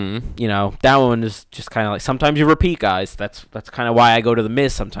again. That one is just kind of like sometimes you repeat guys. That's kind of why I go to the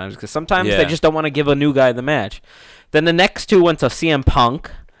Miz sometimes because sometimes they just don't want to give a new guy the match. Then the next two went to CM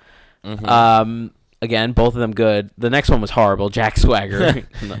Punk. Again, both of them good. The next one was horrible. Jack Swagger.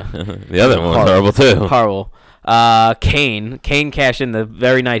 The other one was horrible too. Horrible. Kane cashed in the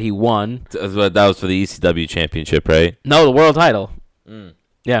very night he won. That was for the ECW championship, right? No, the world title.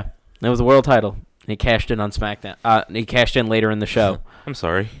 Yeah, that was the world title. He cashed in on SmackDown. He cashed in later in the show. I'm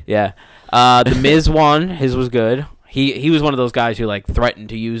sorry. Yeah. The Miz won. His was good. He was one of those guys who like threatened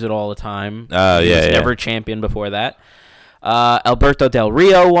to use it all the time. He was never a champion before that. Alberto Del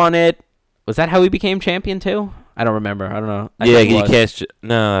Rio won it. Was that how he became champion too? I don't remember. I don't know. He cashed it.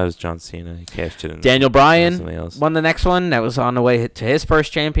 No, that was John Cena. He cashed it in. Daniel Bryan won the next one. That was on the way to his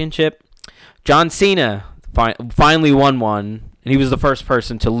first championship. John Cena finally won one. And he was the first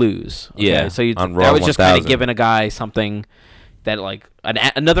person to lose. Okay? Yeah, so on Raw that was just kind 1000. of giving a guy something that like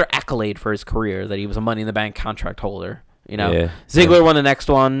another accolade for his career that he was a Money in the Bank contract holder. Yeah. Ziggler won the next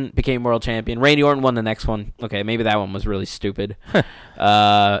one, became world champion. Randy Orton won the next one. Okay, maybe that one was really stupid.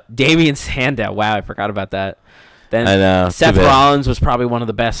 Damian Sandow. Wow, I forgot about that. Then I know, Seth Rollins was probably one of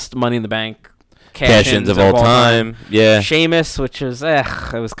the best Money in the Bank cash-ins of all time. Yeah. Sheamus, which was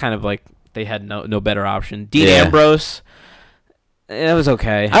it was kind of like they had no better option. Dean Ambrose. It was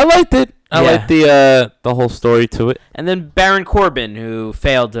okay. I liked it. I liked the whole story to it. And then Baron Corbin, who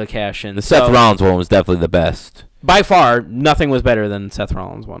failed to cash in. The Seth Rollins one was definitely the best. By far, nothing was better than Seth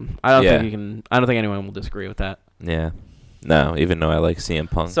Rollins one. I don't think anyone will disagree with that. Yeah. No, even though I like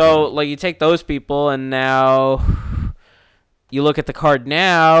CM Punk. So, like, you take those people, and now you look at the card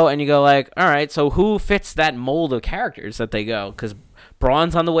now, and you go like, all right, so who fits that mold of characters that they go? Because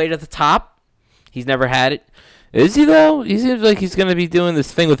Braun's on the way to the top. He's never had it. Is he, though? He seems like he's going to be doing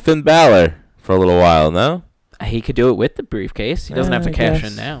this thing with Finn Balor for a little while, no? He could do it with the briefcase. He doesn't have to cash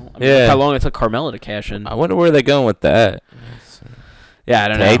in now. I mean, look how long it took Carmella to cash in. I wonder where they're going with that. Yeah, I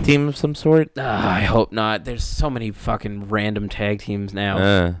don't know. Tag team of some sort? I hope not. There's so many fucking random tag teams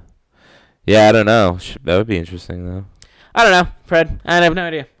now. Yeah, I don't know. That would be interesting, though. I don't know, Fred. I have no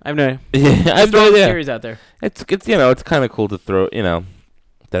idea. Yeah, I have no idea. Theories out there. It's it's kind of cool to throw,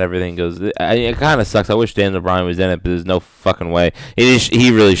 that everything goes. It kind of sucks. I wish Daniel Bryan was in it, but there's no fucking way.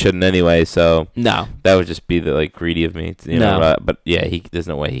 He really shouldn't anyway. So no, that would just be the greedy of me. But yeah, there's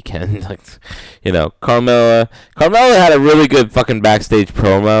no way he can. Carmella had a really good fucking backstage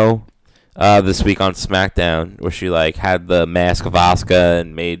promo this week on SmackDown where she had the mask of Asuka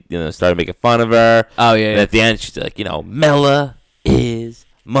and started making fun of her. Oh yeah. And at the end she's like, Mella is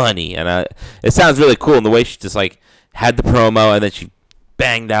money, and it sounds really cool. And the way she just had the promo and then she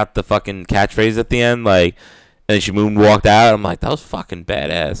banged out the fucking catchphrase at the end, and then she moonwalked out. I'm like, that was fucking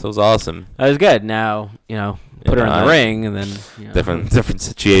badass. That was awesome. That was good. Now, put her in the ring, and then different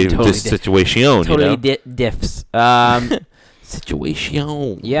situation. Totally situation. Totally diffs.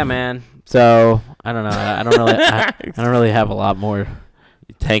 Situation. Yeah, man. So I don't know. I don't really have a lot more.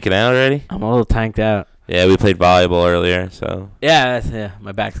 You tanking out already? I'm a little tanked out. Yeah, we played volleyball earlier, so. Yeah.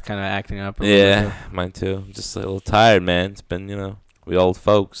 My back's kind of acting up. Yeah, mine too. I'm just a little tired, man. It's been, we old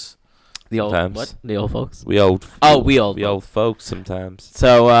folks. The old sometimes. what? The old folks. We old. We old folks sometimes.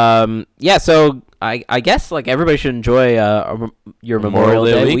 So yeah. So I guess like everybody should enjoy your Memorial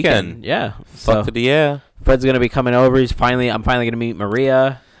Day weekend. Yeah. Fuck it, yeah. Fred's gonna be coming over. I'm finally gonna meet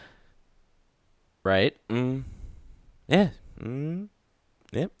Maria. Right. Yeah.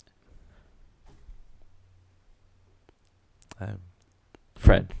 Yep.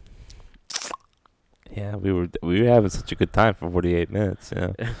 Fred. Yeah, we were having such a good time for 48 minutes,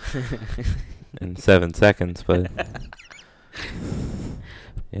 and 7 seconds, but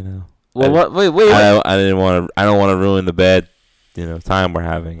Well, wait. I don't want to ruin the bad, time we're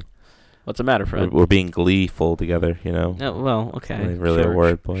having. What's the matter, Fred? We're being gleeful together, No, well, okay. Not really a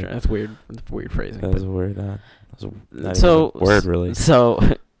word, but sure. That's weird. That's weird phrasing. That was a word. Not So even a word, really. So,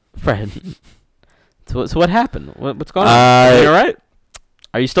 Fred. So what happened? What's going on? Are you all right?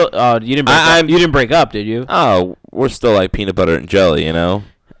 Are you still? Oh, you didn't. You didn't break up, did you? Oh, we're still like peanut butter and jelly,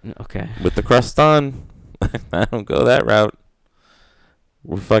 Okay. With the crust on. I don't go that route.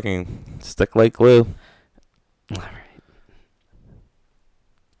 We're fucking stick like glue. All right.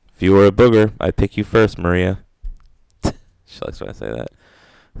 If you were a booger, I'd pick you first, Maria. She likes when I say that.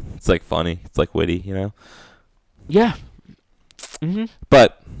 It's like funny. It's like witty, Yeah. Mhm.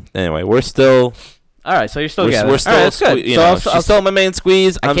 But anyway, we're still. All right, so you're still together. We're still. All right, that's good. She's still my main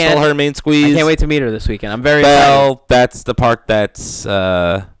squeeze. I'm still her main squeeze. I can't wait to meet her this weekend. I'm very excited. That's the part that's.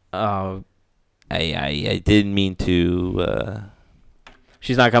 Oh. I didn't mean to.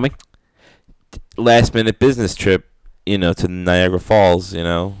 She's not coming? Last minute business trip, to Niagara Falls,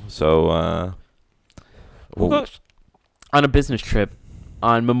 so. Who goes on a business trip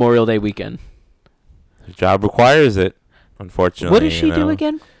on Memorial Day weekend? Her job requires it, unfortunately. What does she do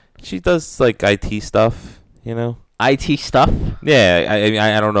again? She does like IT stuff, IT stuff? Yeah,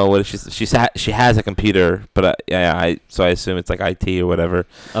 I don't know what she has a computer, but so I assume it's like IT or whatever.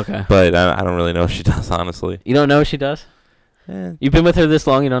 Okay. But I don't really know what she does, honestly. You don't know what she does? You've been with her this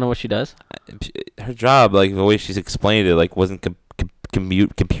long, you don't know what she does? Her job, like the way she's explained it, like wasn't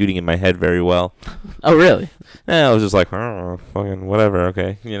computing in my head very well. Oh, really? Yeah, I was just like, oh, fucking whatever,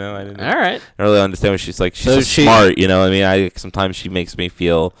 okay. I didn't. All right. I don't really understand what she's like. She's smart, I mean, sometimes she makes me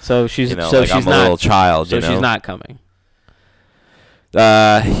feel. So she's like she's I'm a little child. So she's not coming.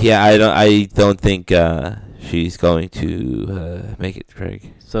 Yeah, I don't think she's going to make it,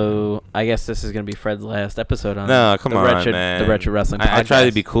 Craig. So I guess this is gonna be Fred's last episode on. No, come on, man. The Retro Wrestling Podcast. I try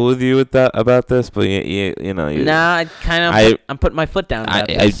to be cool with you with that about this, but Nah, I'm putting my foot down about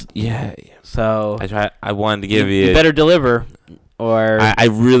this. Yeah. So I wanted to give you. You better deliver, or I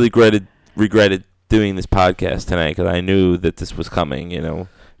really regretted doing this podcast tonight because I knew that this was coming.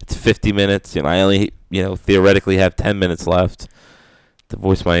 It's 50 minutes. I only theoretically have 10 minutes left to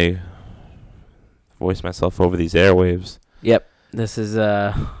voice myself over these airwaves. Yep. This is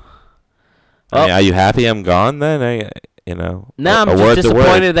I mean, are you happy I'm gone then? No, I'm just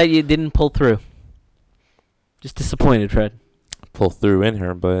disappointed that you didn't pull through. Just disappointed, Fred. Pull through in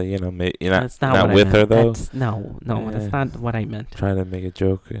her, but you're not not with her though. That's not what I meant. Trying to make a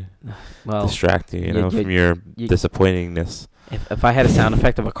joke, well, distract you, from your disappointingness. If I had a sound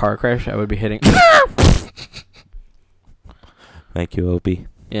effect of a car crash, I would be hitting. Thank you, Opie.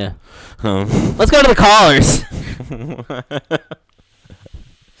 Yeah. Let's go to the callers.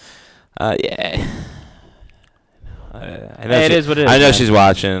 Yeah. I know it is what it is. I know man. she's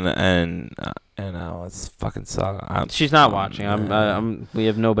watching, and it's fucking suck. She's not watching. We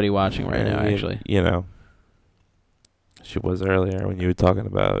have nobody watching right now, actually. She was earlier when you were talking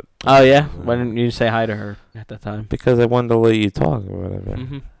about. Oh yeah. Why didn't you say hi to her at that time? Because I wanted to let you talk or whatever.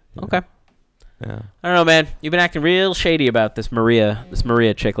 Mm-hmm. Okay. Yeah. I don't know, man. You've been acting real shady about this Maria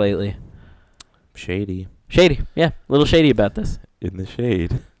chick lately. Shady. Shady, yeah. A little shady about this. In the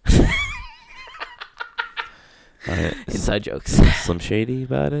shade. Inside jokes. Some shady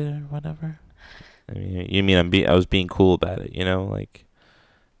about it or whatever. I mean, you mean I was being cool about it, like.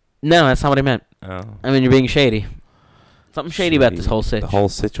 No, that's not what I meant. Oh. I mean, you're being shady. Something shady about this whole situation. The whole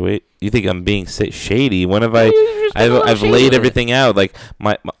situation. You think I'm being shady? When have I've laid everything out, like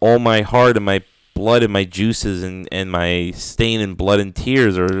all my heart and my blood and my juices and my stain and blood and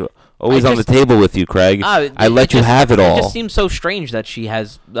tears are always on the table with you, Craig. I let you have it all. It just seems so strange that she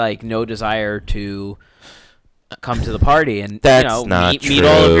has no desire to come to the party and That's not meet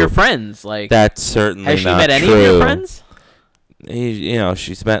all of true. your friends. Like, That's certainly has she not met any true. of your friends?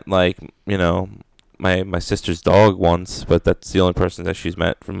 She's met my sister's dog once, but that's the only person that she's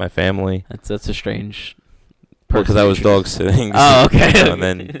met from my family. That's a strange. Because I was dog sitting. Oh, okay. And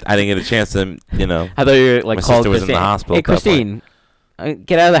then I didn't get a chance to, I thought you were like my called sister was in the Christine. hospital Hey, at that point. Christine,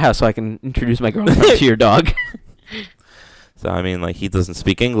 get out of the house so I can introduce my girlfriend to your dog. So I mean, like, he doesn't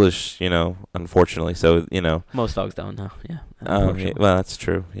speak English, unfortunately. So Most dogs don't know. Yeah. yeah, unfortunately. well, that's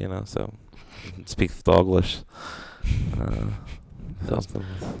true. So speak Doglish. What's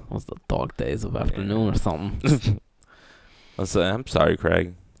the dog days of afternoon or something? I'm sorry,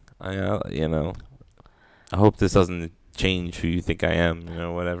 Craig. I hope this doesn't change who you think I am.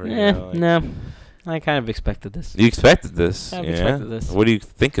 Whatever. No. I kind of expected this. You expected this. I've Yeah. expected this. What do you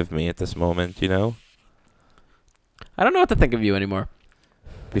think of me at this moment? I don't know what to think of you anymore.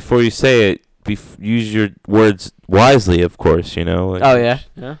 Before you say it, use your words wisely, of course. Like, Oh yeah.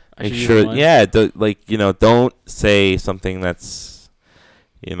 Yeah. I Make should use sure, mine. yeah. Don't say something that's,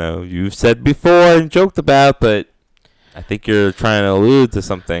 you've said before and joked about, but I think you're trying to allude to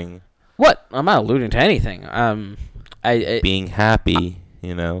something. What? I'm not alluding to anything. Being happy,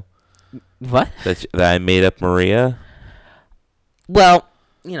 What? that I made up Maria. Well,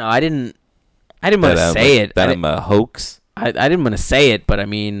 I didn't want to say it. That I'm a hoax. I didn't want to say it, but I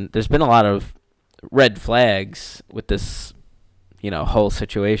mean, there's been a lot of red flags with this, whole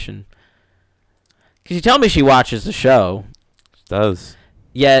situation. Because you tell me she watches the show, She does.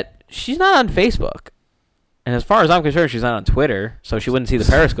 yet she's not on Facebook. And as far as I'm concerned, she's not on Twitter, so she wouldn't see the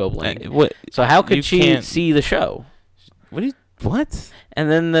Periscope link. What? So how You could she can't- see the show? What? And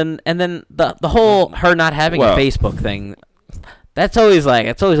then the whole her not having Well- a Facebook thing, that's always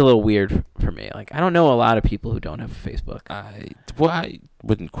a little weird for me. Like, I don't know a lot of people who don't have a Facebook. I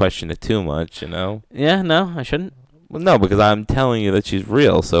wouldn't question it too much, Yeah, no, I shouldn't. Well, no, because I'm telling you that she's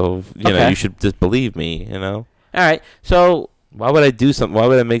real, so Okay. you should just believe me. All right, so Why would I do something? Why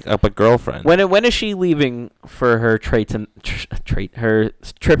would I make up a girlfriend? when is she leaving for her trip to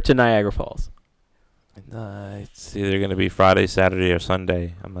Niagara Falls? It's either gonna be Friday, Saturday, or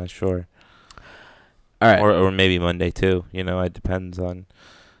Sunday. I'm not sure. All right. Or maybe Monday too. It depends on.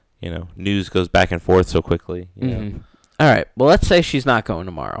 News goes back and forth so quickly. Mhm. All right. Well, let's say she's not going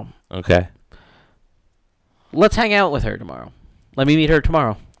tomorrow. Okay. Let's hang out with her tomorrow. Let me meet her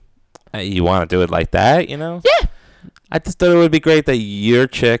tomorrow. You want to do it like that? Yeah. I just thought it would be great that your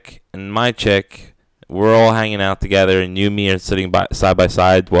chick and my chick, we're all hanging out together, and you and me are sitting side by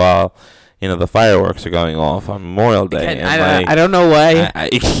side while, the fireworks are going off on Memorial Day. Again, I don't know why.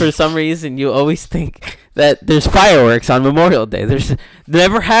 For some reason, you always think that there's fireworks on Memorial Day. There's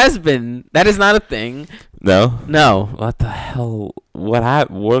never has been. That is not a thing. No. No. What the hell? What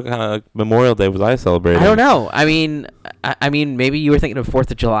happened? What kind of Memorial Day was I celebrating? I don't know. I mean, maybe you were thinking of 4th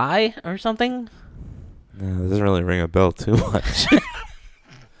of July or something. No, it doesn't really ring a bell too much.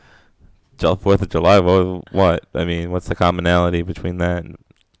 4th of July. What? I mean, what's the commonality between that?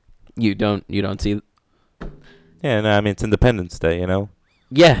 You don't see. Yeah, no. I mean, it's Independence Day.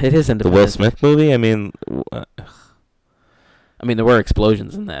 Yeah, it is The Independence. Will Smith movie. I mean. I mean, there were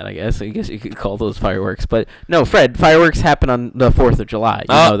explosions in that, I guess. I guess you could call those fireworks. But no, Fred, fireworks happen on the 4th of July.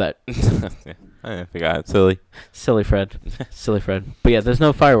 You know that. I forgot. Silly. Silly Fred. Silly Fred. But yeah, there's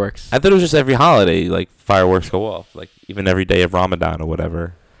no fireworks. I thought it was just every holiday, like, fireworks go off. Like, even every day of Ramadan or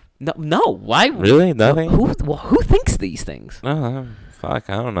whatever. No. Why? Really? Nothing? Who thinks these things? No, fuck,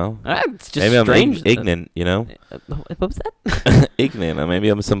 I don't know. It's just Maybe I'm strange. ignorant, What was that? Ignorant. Or maybe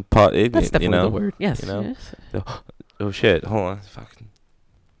I'm some pot ignorant, That's definitely the word. Yes. yes. Oh, shit. Hold on. Fucking.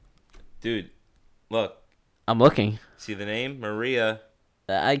 Dude, look. I'm looking. See the name? Maria.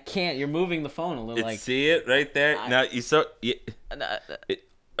 I can't. You're moving the phone a little. See it right there? Now, you saw... Yeah.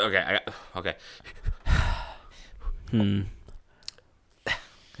 Okay, okay.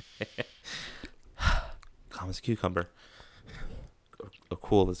 Calm as a cucumber.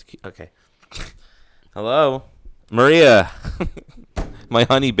 Cool as okay. Hello, Maria, my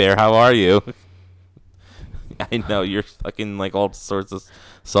honey bear. How are you? I know you're fucking like all sorts of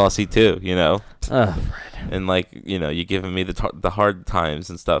saucy too. Fred. And like you're giving me the hard times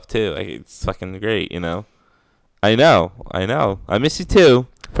and stuff too. It's fucking great. I know. I miss you too.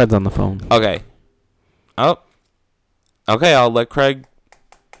 Fred's on the phone. Okay. Oh. Okay, I'll let Craig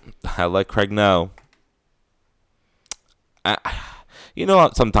know.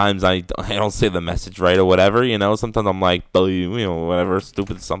 Sometimes I don't say the message right or whatever, Sometimes I'm like, whatever,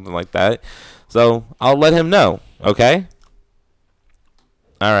 stupid, something like that. So I'll let him know, okay?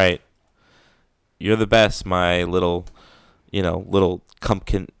 All right. You're the best, my little, little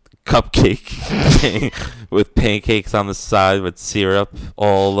cupcake with pancakes on the side with syrup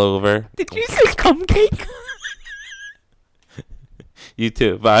all over. Did you say cupcake? You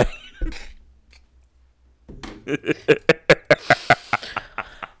too. Bye.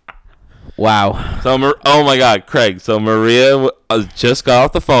 Wow. So, oh my God, Craig. So Maria just got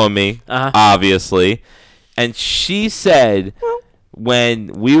off the phone with me, obviously, and she said when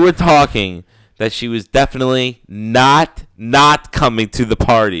we were talking that she was definitely not coming to the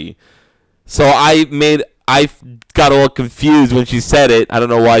party. So I got all confused when she said it. I don't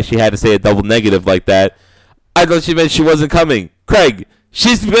know why she had to say a double negative like that. I thought she meant she wasn't coming. Craig,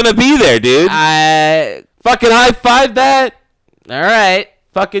 she's gonna be there, dude. Fucking high five that. All right.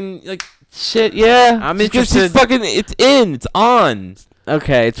 Fucking like shit. Yeah, I'm interested. She's fucking. It's on.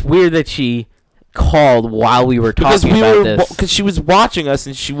 Okay, it's weird that she called while we were talking about this. Because she was watching us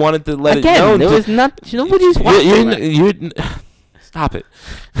and she wanted to let Again, it know. there was nobody's watching. Stop it.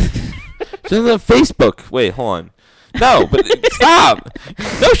 She's on Facebook. Wait, hold on. No, but stop.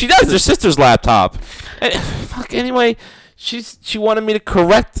 No, she does. Her sister's laptop. Fuck. Anyway, she wanted me to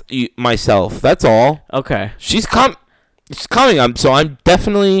correct myself. That's all. Okay. She's coming. So I'm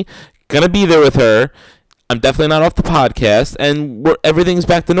definitely gonna be there with her. I'm definitely not off the podcast, and everything's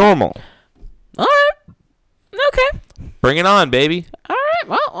back to normal. All right. Okay. Bring it on, baby. All right.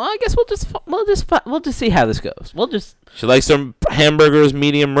 Well, I guess we'll just see how this goes. She likes some hamburgers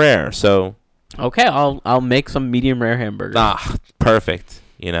medium rare, so. Okay, I'll make some medium rare hamburgers. Ah, perfect.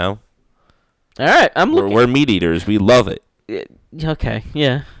 You know. All right, We're meat eaters. We love it. Okay.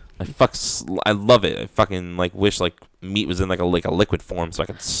 Yeah. I love it. I fucking wish meat was in like a liquid form so I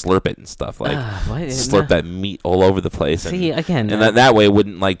could slurp it and stuff. Slurp that meat all over the place. See, again, and that way it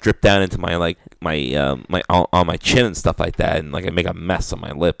wouldn't drip down into my my on my chin and stuff like that, and I make a mess on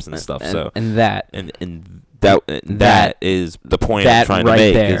my lips and stuff. That is the point I'm trying to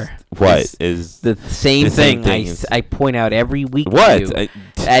make. There is the same thing I point out every week. What?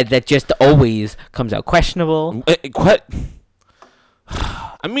 That just always comes out questionable. What?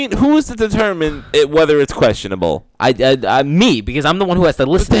 I mean, who is to determine whether it's questionable? Me, because I'm the one who has to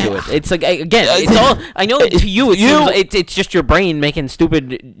listen to it. It's like again, it's all I know. To you, it's just your brain making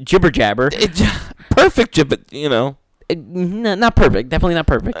stupid jibber jabber. Perfect jibber, you know. Not perfect, definitely not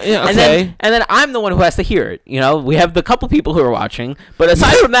perfect. Yeah, okay. And then I'm the one who has to hear it. You know, we have the couple people who are watching, but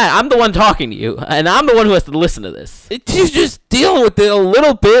aside from that, I'm the one talking to you, and I'm the one who has to listen to this. You just deal with it a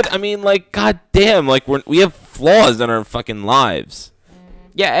little bit. I mean, goddamn, we have flaws in our fucking lives.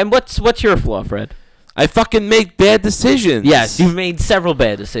 Yeah, and what's your flaw, Fred? I fucking make bad decisions. Yes, you've made several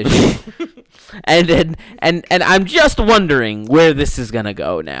bad decisions. And I'm just wondering where this is gonna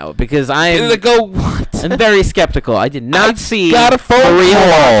go now, because I'm very skeptical. I did not see got a phone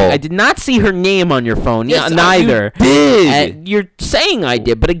call. I did not see her name on your phone. Yes, neither. You did. And you're saying I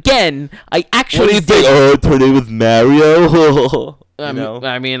did, but again, I actually. What do you think? Oh, it's her name was Mario. I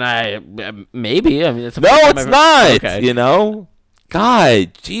mean, maybe. I mean, it's not. Okay. You know.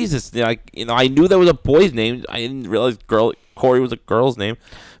 God, Jesus! I knew that was a boy's name. I didn't realize Corey was a girl's name.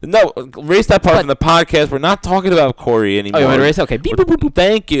 No, erase that part from the podcast. We're not talking about Corey anymore. Oh, you want to erase? Okay. Beep, boop, boop, boop.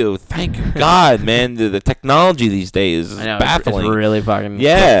 Thank you. God, man, the technology these days is baffling. It's really fucking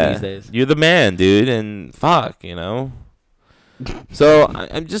these days. You're the man, dude, and fuck, So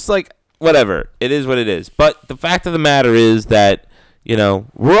I'm just whatever. It is what it is. But the fact of the matter is that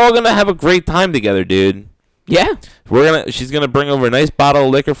we're all gonna have a great time together, dude. Yeah. She's gonna bring over a nice bottle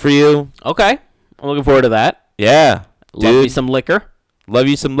of liquor for you. Okay. I'm looking forward to that. Yeah. Love me some liquor. Love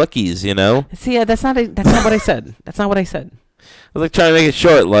you some lookies, See, that's not what I said. That's not what I said. I was trying to make it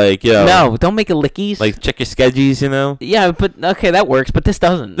short, No, don't make it lickies. Check your schedgies, Yeah, but okay, that works, but this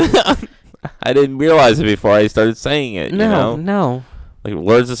doesn't. I didn't realize it before I started saying it. No.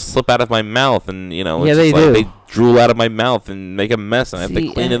 Words just slip out of my mouth, and yeah, they do. They drool out of my mouth and make a mess, and I have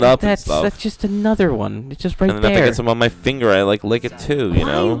to clean it up and stuff. That's just another one. It's just right there. And then if I get some on my finger, I lick it too.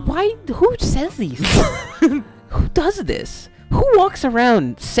 Why? Who says these things? Who does this? Who walks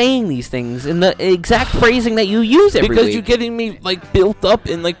around saying these things in the exact phrasing that you use every week? Because you're getting me built up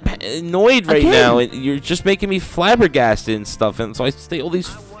and annoyed right now, and you're just making me flabbergasted and stuff, and so I say all these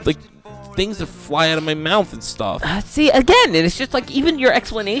things that fly out of my mouth and stuff. See, again, and it's just even your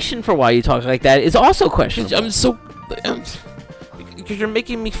explanation for why you talk like that is also questionable. Because you're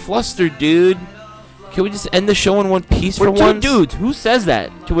making me flustered, dude. Can we just end the show in one piece We're for once? two dudes. Who says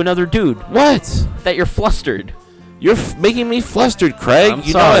that to another dude? What? That you're flustered. You're making me flustered, Craig. I'm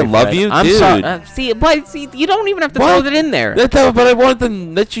sorry, I love Fred. you, I'm dude. sorry. See, you don't even have to throw that in there. But I wanted to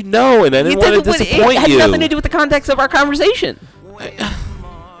let you know, and I didn't want to disappoint you. It had nothing to do with the context of our conversation.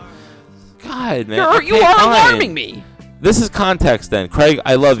 God, man. You are alarming me. This is context then. Craig,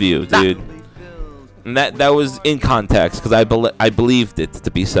 I love you, dude. And that was in context because I believed it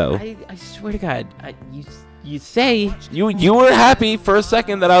to be so. I swear to God, you say You were happy for a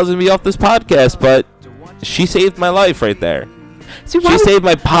second that I was going to be off this podcast, but she saved my life right there. See, She saved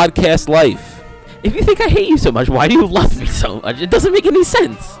my podcast life. If you think I hate you so much, why do you love me so much? It doesn't make any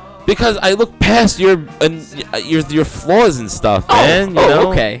sense. Because I look past your flaws and stuff, man. You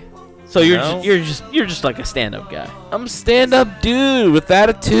know? Okay. So you're know? you're just like a stand-up guy. I'm a stand-up dude with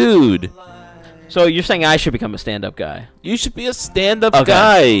attitude. So you're saying I should become a stand-up guy? You should be a stand-up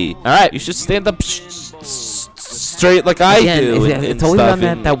Okay. guy. All right. You should stand up straight like I Again, do. it's always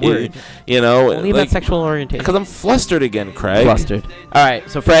on that word. You know, Only about sexual orientation. Because I'm flustered again, Craig. Flustered. All right.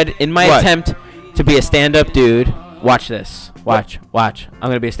 So Fred, in my What? attempt to be a stand-up dude, watch this. Watch. I'm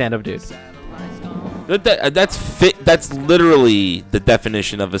gonna be a stand-up dude. That's literally the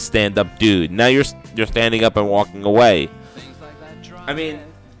definition of a stand-up dude. Now you're standing up and walking away. I mean,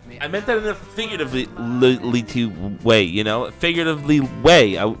 I meant that in a figuratively way, you know, figuratively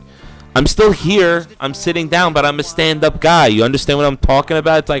way. I'm still here. I'm sitting down, but I'm a stand-up guy. You understand what I'm talking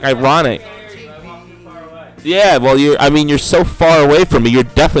about? It's like ironic. Yeah, well, you're so far away from me. You're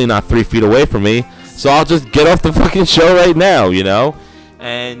definitely not 3 feet away from me. So I'll just get off the fucking show right now, you know?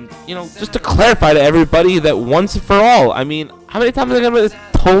 And, you know, just to clarify to everybody that once and for all, I mean, how many times am I going to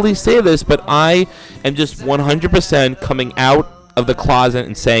totally say this, but I am just 100% coming out of the closet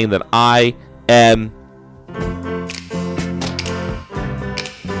and saying that I am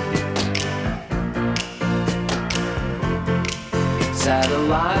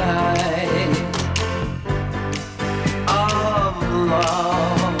satellite of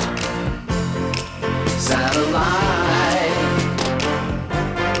love, satellite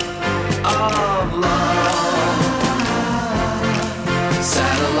of love,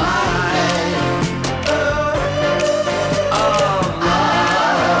 satellite.